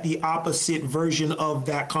look at the opposite version of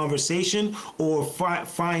that conversation or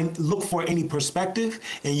look for any perspective,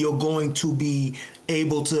 and you're going to be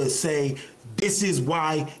able to say, this is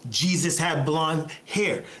why Jesus had blonde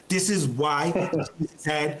hair. This is why Jesus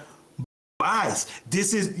had eyes.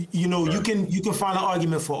 This is, you know, you can find an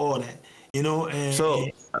argument for all that, you know. And so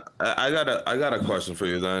I got a question for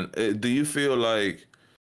you then. Do you feel like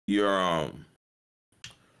your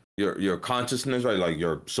consciousness, right, like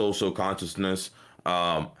your social consciousness,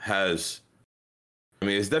 has, I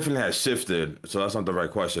mean, it's definitely has shifted, so that's not the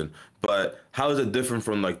right question, but how is it different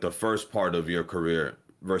from like the first part of your career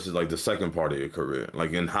versus like the second part of your career,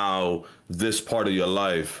 like in how this part of your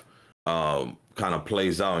life kind of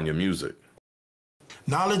plays out in your music?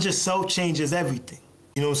 Knowledge of self changes everything.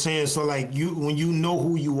 You know what I'm saying? So like when you know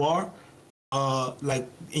who you are, like,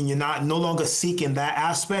 and you're no longer seeking that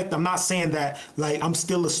aspect. I'm not saying that like I'm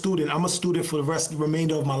still a student. I'm a student for the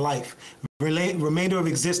remainder of my life. Remainder of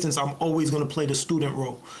existence, I'm always going to play the student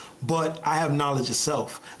role. But I have knowledge of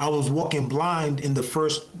self. I was walking blind in the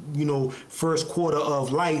first quarter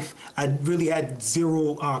of life. I really had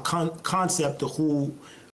zero concept of who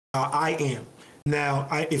I am. Now,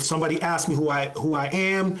 if somebody asked me who I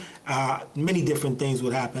am, many different things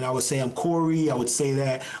would happen. I would say I'm Corey. I would say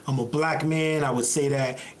that I'm a black man. I would say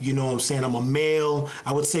that, you know what I'm saying, I'm a male.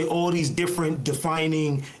 I would say all these different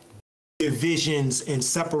defining divisions and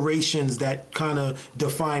separations that kind of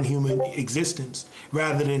define human existence,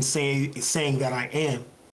 rather than saying that I am. You know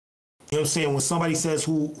what I'm saying? When somebody says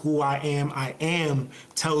who I am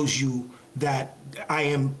tells you that I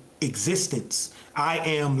am existence. I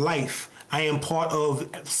am life. I am part of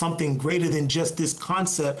something greater than just this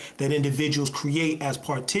concept that individuals create as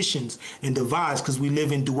partitions and divides, because we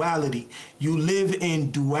live in duality. You live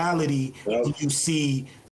in duality when you see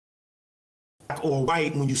black or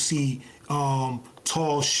white, when you see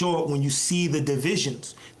tall, short, when you see the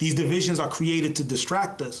divisions. These divisions are created to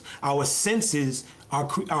distract us. Our senses are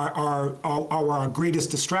our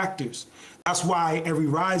greatest distractors. That's why every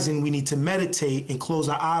rising we need to meditate and close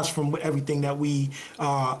our eyes from everything that we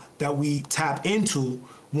tap into.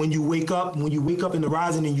 When you wake up in the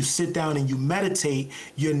rising and you sit down and you meditate,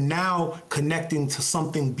 you're now connecting to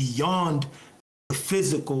something beyond the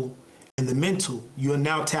physical and the mental. You are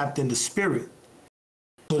now tapped into spirit.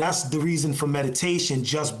 So that's the reason for meditation,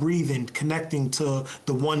 just breathing, connecting to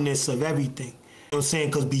the oneness of everything. You know what I'm saying?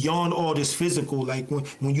 Because beyond all this physical, like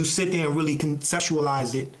when you sit there and really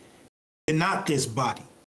conceptualize it, you're not this body.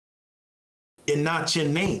 You're not your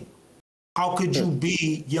name. How could you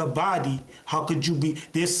be your body? How could you be?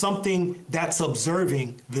 There's something that's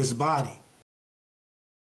observing this body.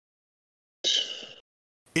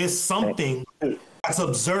 There's something that's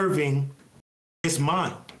observing this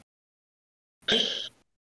mind.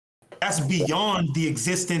 That's beyond the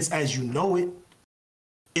existence as you know it.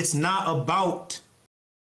 It's not about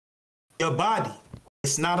your body.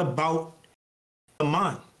 It's not about the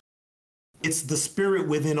mind. It's the spirit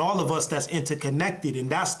within all of us that's interconnected, and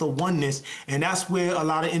that's the oneness, and that's where a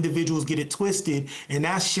lot of individuals get it twisted, and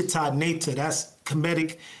that's Shitad Nata, that's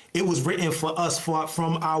Kemetic. It was written for us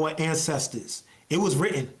from our ancestors. It was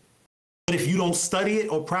written. But if you don't study it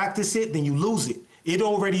or practice it, then you lose it. It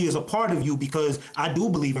already is a part of you, because I do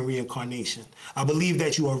believe in reincarnation. I believe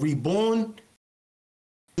that you are reborn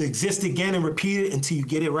to exist again and repeat it until you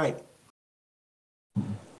get it right.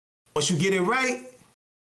 Once you get it right,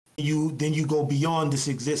 then you go beyond this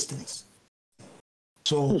existence.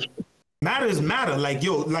 So matter is matter. Like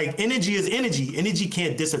energy is energy. Energy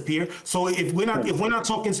can't disappear. So if we're not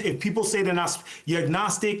talking, if people say they're not, you're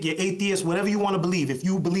agnostic, you're atheist, whatever you want to believe. If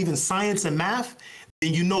you believe in science and math,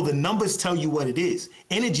 then you know the numbers tell you what it is.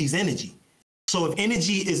 Energy is energy. So if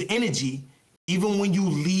energy is energy, even when you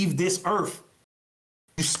leave this earth,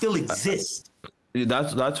 you still exist.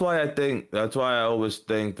 That's why I always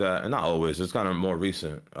think that, and not always, it's kind of more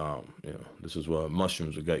recent. This is what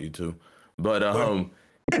mushrooms will get you to. But now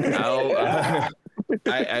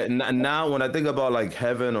when I think about like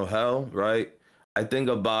heaven or hell, right? I think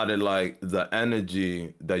about it like the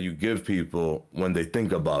energy that you give people when they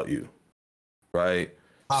think about you, right?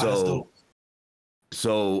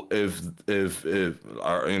 So if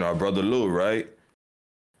our brother Lou, right?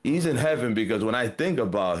 He's in heaven because when I think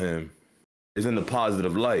about him, is in the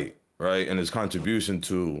positive light, right? And his contribution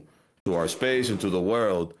to our space and to the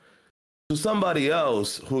world. To somebody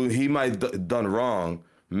else who he might done wrong,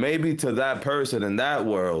 maybe to that person in that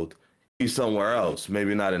world, he's somewhere else,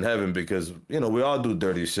 maybe not in heaven, because we all do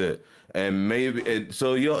dirty shit. And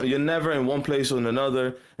so you're never in one place or in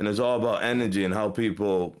another, and it's all about energy and how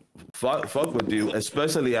people fuck with you,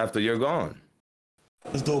 especially after you're gone.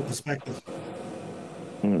 That's dope perspective.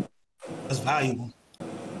 That's valuable.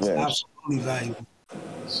 It's absolutely valuable.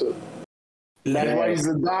 So that's why he's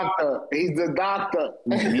the doctor. He's the doctor.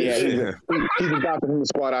 Yeah, he's the doctor from the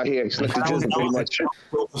squad out here. He's left the gym pretty much.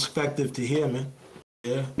 Perspective to hear, man.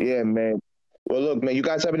 Yeah. Yeah, man. Well, look, man. You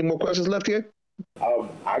guys have any more questions left here?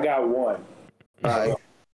 I got one. All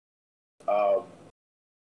right.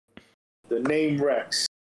 The name Reks.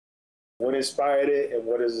 What inspired it, and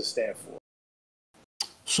what does it stand for?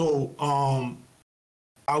 So,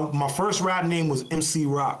 my first rap name was MC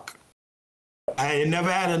Rock. I had never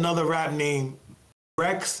had another rap name.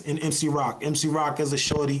 Reks and MC Rock. MC Rock as a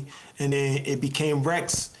shorty, and then it became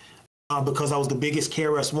Reks because I was the biggest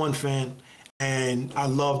KRS-One fan, and I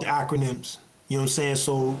loved acronyms. You know what I'm saying?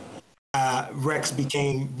 So Reks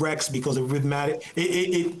became Reks because of Rhythmatic.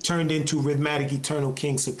 It turned into Rhythmatic Eternal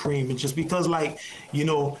King Supreme. And just because, I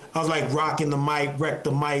was like rocking the mic, wreck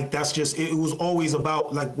the mic. That's just, it was always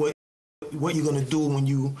about like what you're gonna do when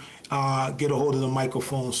you get a hold of the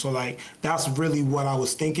microphone. So that's really what I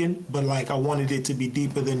was thinking. But I wanted it to be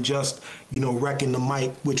deeper than just, wrecking the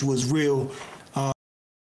mic, which was real.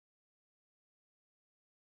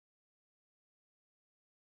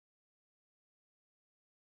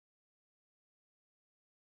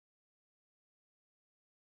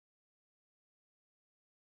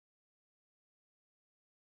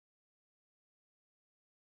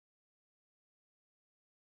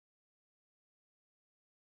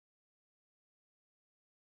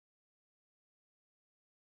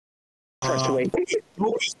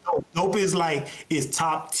 Dope is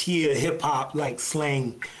top tier hip hop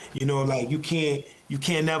slang. You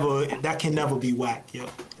can't never, that can never be whack, yo.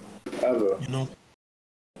 Ever. And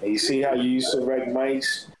you see how you used to wreck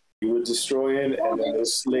mics, you were destroying, and then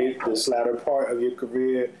this latter part of your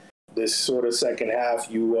career, this sort of second half,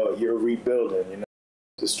 you're rebuilding.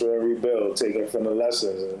 Destroy and rebuild, taking from the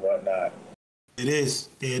lessons and whatnot. It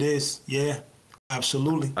is, yeah,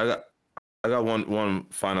 absolutely. I got one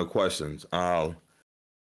final question.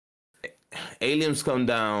 Aliens come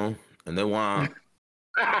down and they want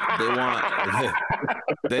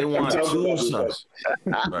two songs.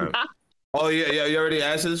 Right. Oh yeah, you already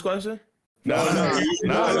answered this question? No,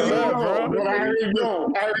 bro. Go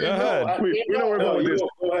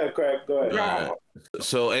ahead, Craig. Go ahead. Right.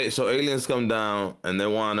 So aliens come down and they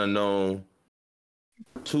want to know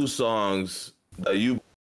two songs that you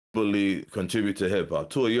believe contribute to hip hop.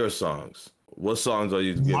 Two of your songs. What songs are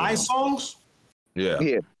you giving? My songs? Yeah.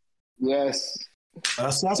 Yes.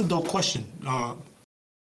 That's a dope question.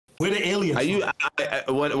 Where the aliens?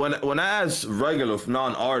 When I ask regular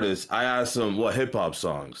non-artists, I ask them what hip hop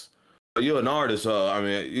songs. You're an artist, so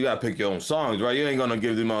you gotta pick your own songs, right? You ain't gonna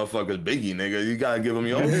give these motherfuckers Biggie, nigga. You gotta give them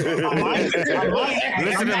your own songs.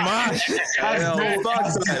 Listen to mine.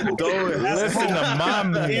 Listen to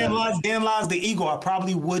mine. Dan lies the ego. I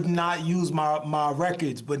probably would not use my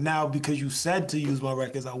records, but now because you said to use my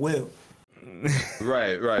records, I will.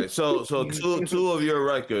 Right. So two of your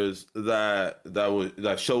records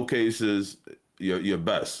that showcases your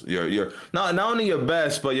best. Your not only your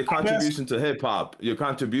best, but your contribution to hip hop. Your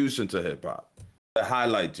contribution to hip hop. That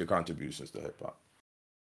highlights your contributions to hip hop.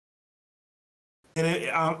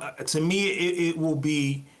 And to me, it will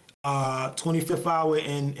be 25th Hour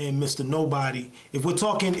and Mr. Nobody. If we're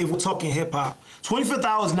talking hip hop, 25th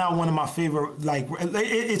Hour is not one of my favorite. Like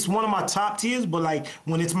it's one of my top tiers, but like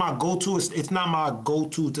when it's my go-to, it's not my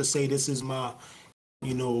go-to to say this is my,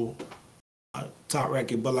 top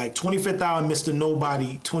record. But like 25th Hour, Mr.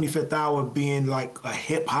 Nobody, 25th Hour being like a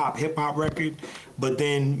hip hop record, but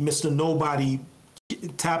then Mr. Nobody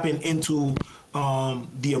tapping into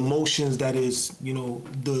the emotions that is,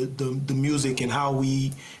 the music and how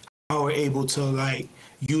we're able to like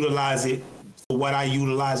utilize it for what I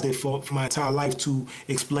utilized it for my entire life to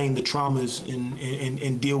explain the traumas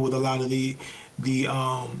and deal with a lot of the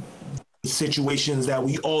situations that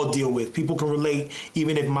we all deal with. People can relate,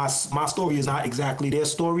 even if my story is not exactly their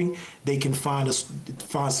story. They can find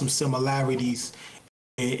some similarities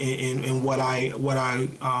in what I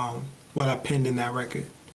penned in that record.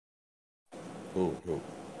 Cool.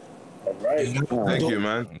 All right. Thank you,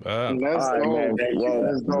 man. Let's go. Man. Well,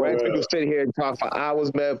 Reks, we Go. can sit here and talk for hours,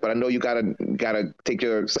 man. But I know you gotta take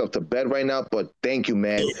yourself to bed right now. But thank you,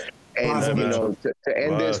 man. And to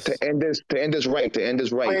end this right.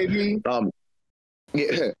 Baby. To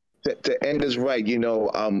end this right.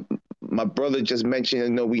 My brother just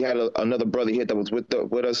mentioned. We had another brother here that was with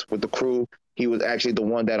us with the crew. He was actually the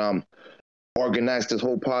one that organized this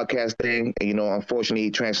whole podcast thing. And, unfortunately,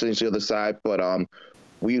 he transitioned to the other side. But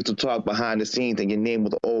we used to talk behind the scenes, and your name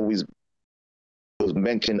was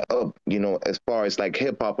mentioned up, as far as like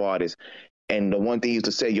hip hop artists. And the one thing he used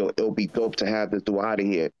to say, it'll be dope to have this dude out of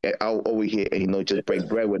here, over here, and just break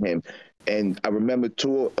bread with him. And I remember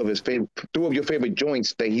two of your favorite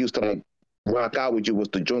joints that he used to like rock out with you was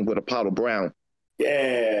the joint with Apollo Brown.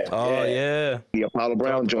 Yeah. Oh yeah. The Apollo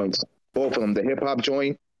Brown joints, both of them, the hip hop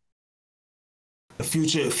joint. The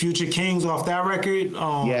Future Kings off that record.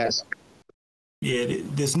 Yes. Yeah,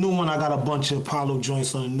 this new one, I got a bunch of Apollo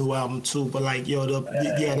joints on the new album too. But like,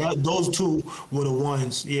 those two were the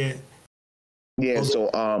ones. Yeah. Yeah. So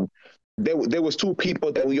there was two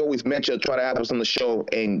people that we always mention, try to have us on the show,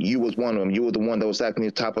 and you was one of them. You were the one that was acting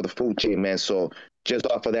at the top of the food chain, man. So just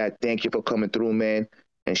off of that, thank you for coming through, man,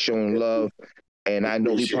 and showing love. And I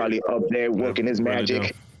know he probably up there working his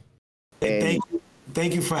magic. And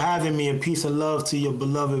thank you for having me, and peace and love to your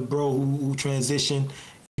beloved bro who transitioned.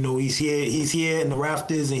 He's here in the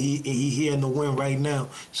rafters, and he here in the wind right now.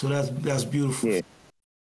 So that's beautiful. Yeah.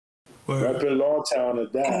 Repping Lawtown to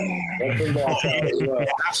die. Repping Lawtown as well.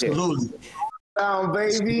 Absolutely. Down,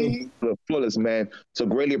 baby. The fullest, man. So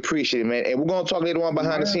greatly appreciate it, man. And we're gonna talk later on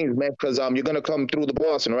behind the scenes, man, because you're gonna come through the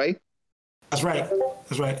Boston, right? That's right. All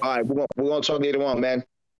right, we're gonna talk later on, man.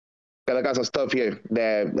 Cause I got some stuff here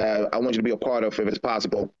that I want you to be a part of if it's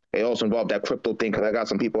possible. It also involved that crypto thing, because I got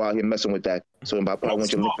some people out here messing with that. So I probably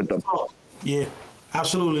want you to look at them. Yeah,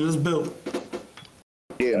 absolutely. Let's build.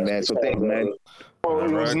 Yeah, man. So thanks, man. Oh,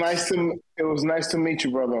 it was nice to meet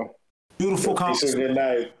you, brother. Beautiful Peace conversation. and good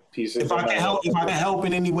night. Peace and If good I can help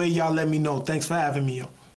in any way, y'all let me know. Thanks for having me, yo.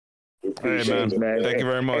 Hey, man. Thank you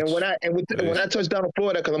very much. And when I touch down in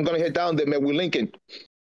Florida, because I'm gonna head down there, man, we're linking.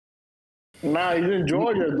 Nah, he's in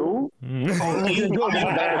Georgia, dude. He's in Georgia.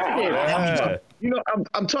 Yeah.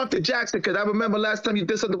 I'm talking to Jackson, because I remember last time you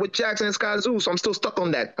did something with Jackson and Sky Zoo, so I'm still stuck on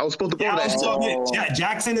that. I was supposed to go there.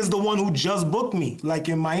 Jackson is the one who just booked me, like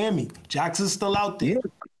in Miami. Jackson's still out there. Yeah.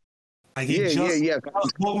 Like he just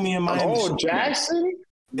booked me in Miami. Oh, Jackson?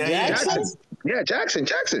 Jackson? Yeah,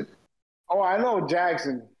 Jackson. Oh, I know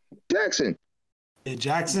Jackson. Yeah,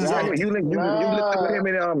 Jackson's out there. You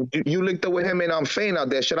linked up with him and Fane out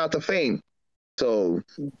there. Shout out to Fane. So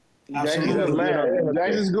Jackson's a man.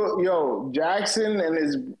 Jackson's good. Yo, Jackson and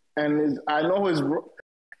his I know his.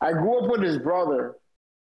 I grew up with his brother.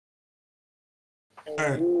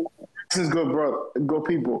 Jackson's good, brother. Good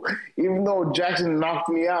people. Even though Jackson knocked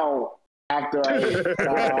me out after I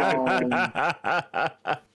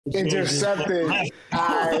intercepted.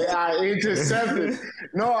 I intercepted.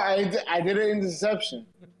 No, I did an interception.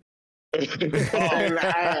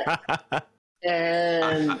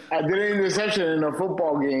 And I did an interception in a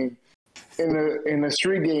football game. in a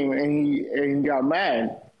street game and he got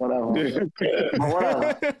mad. Whatever.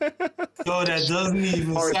 Whatever. Yo, that doesn't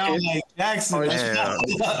even sound like Jackson. Damn.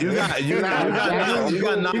 You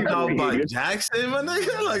got knocked out by Jackson, my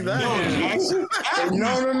nigga, like that.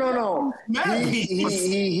 No.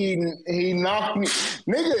 He knocked me,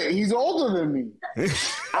 nigga. He's older than me.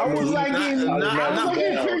 I was like in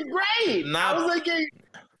fifth grade. I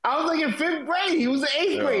was like in fifth grade. He was an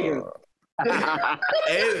eighth grader.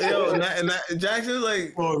 Jackson's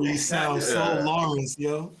like, oh, he sounds so Lawrence,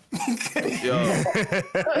 yo.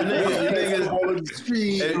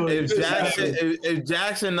 If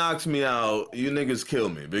Jackson knocks me out, you niggas kill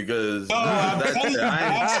me because tell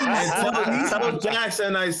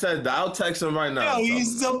Jackson I said that. I'll text him right now. Yo,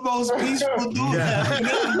 he's the most peaceful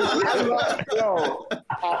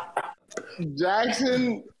dude.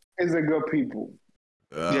 Jackson is a good people.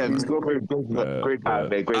 He's good. Great job,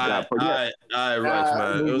 man. Great job. All right, Rex,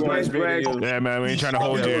 man. It was nice meeting you. Yeah, man. We ain't trying to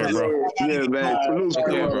hold you here, bro. Yeah, man.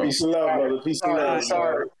 Peace and love, brother. Peace and love.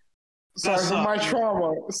 Sorry for my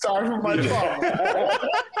trauma.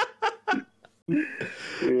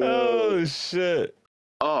 Oh shit.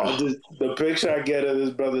 The picture I get of this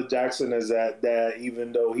brother Jackson is that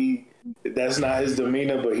even though that's not his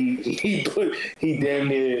demeanor, but he damn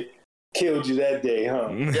near killed you that day, huh?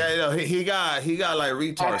 Yeah, he got like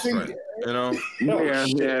retard strength, you know.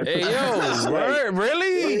 Yeah. Hey, yo,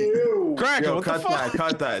 really? Cracker, what cut the fuck?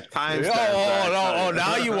 Cut that. Time stamp.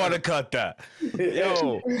 Now you want to cut that?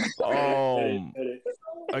 Yo,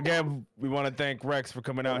 again, we want to thank Reks for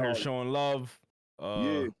coming out here showing love.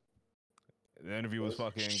 The interview was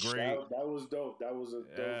fucking great. That was dope. That was a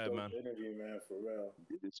dope interview, man, for real.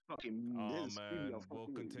 Man, we'll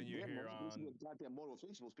continue here on goddamn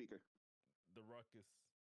motivational speaker. the Ruckus.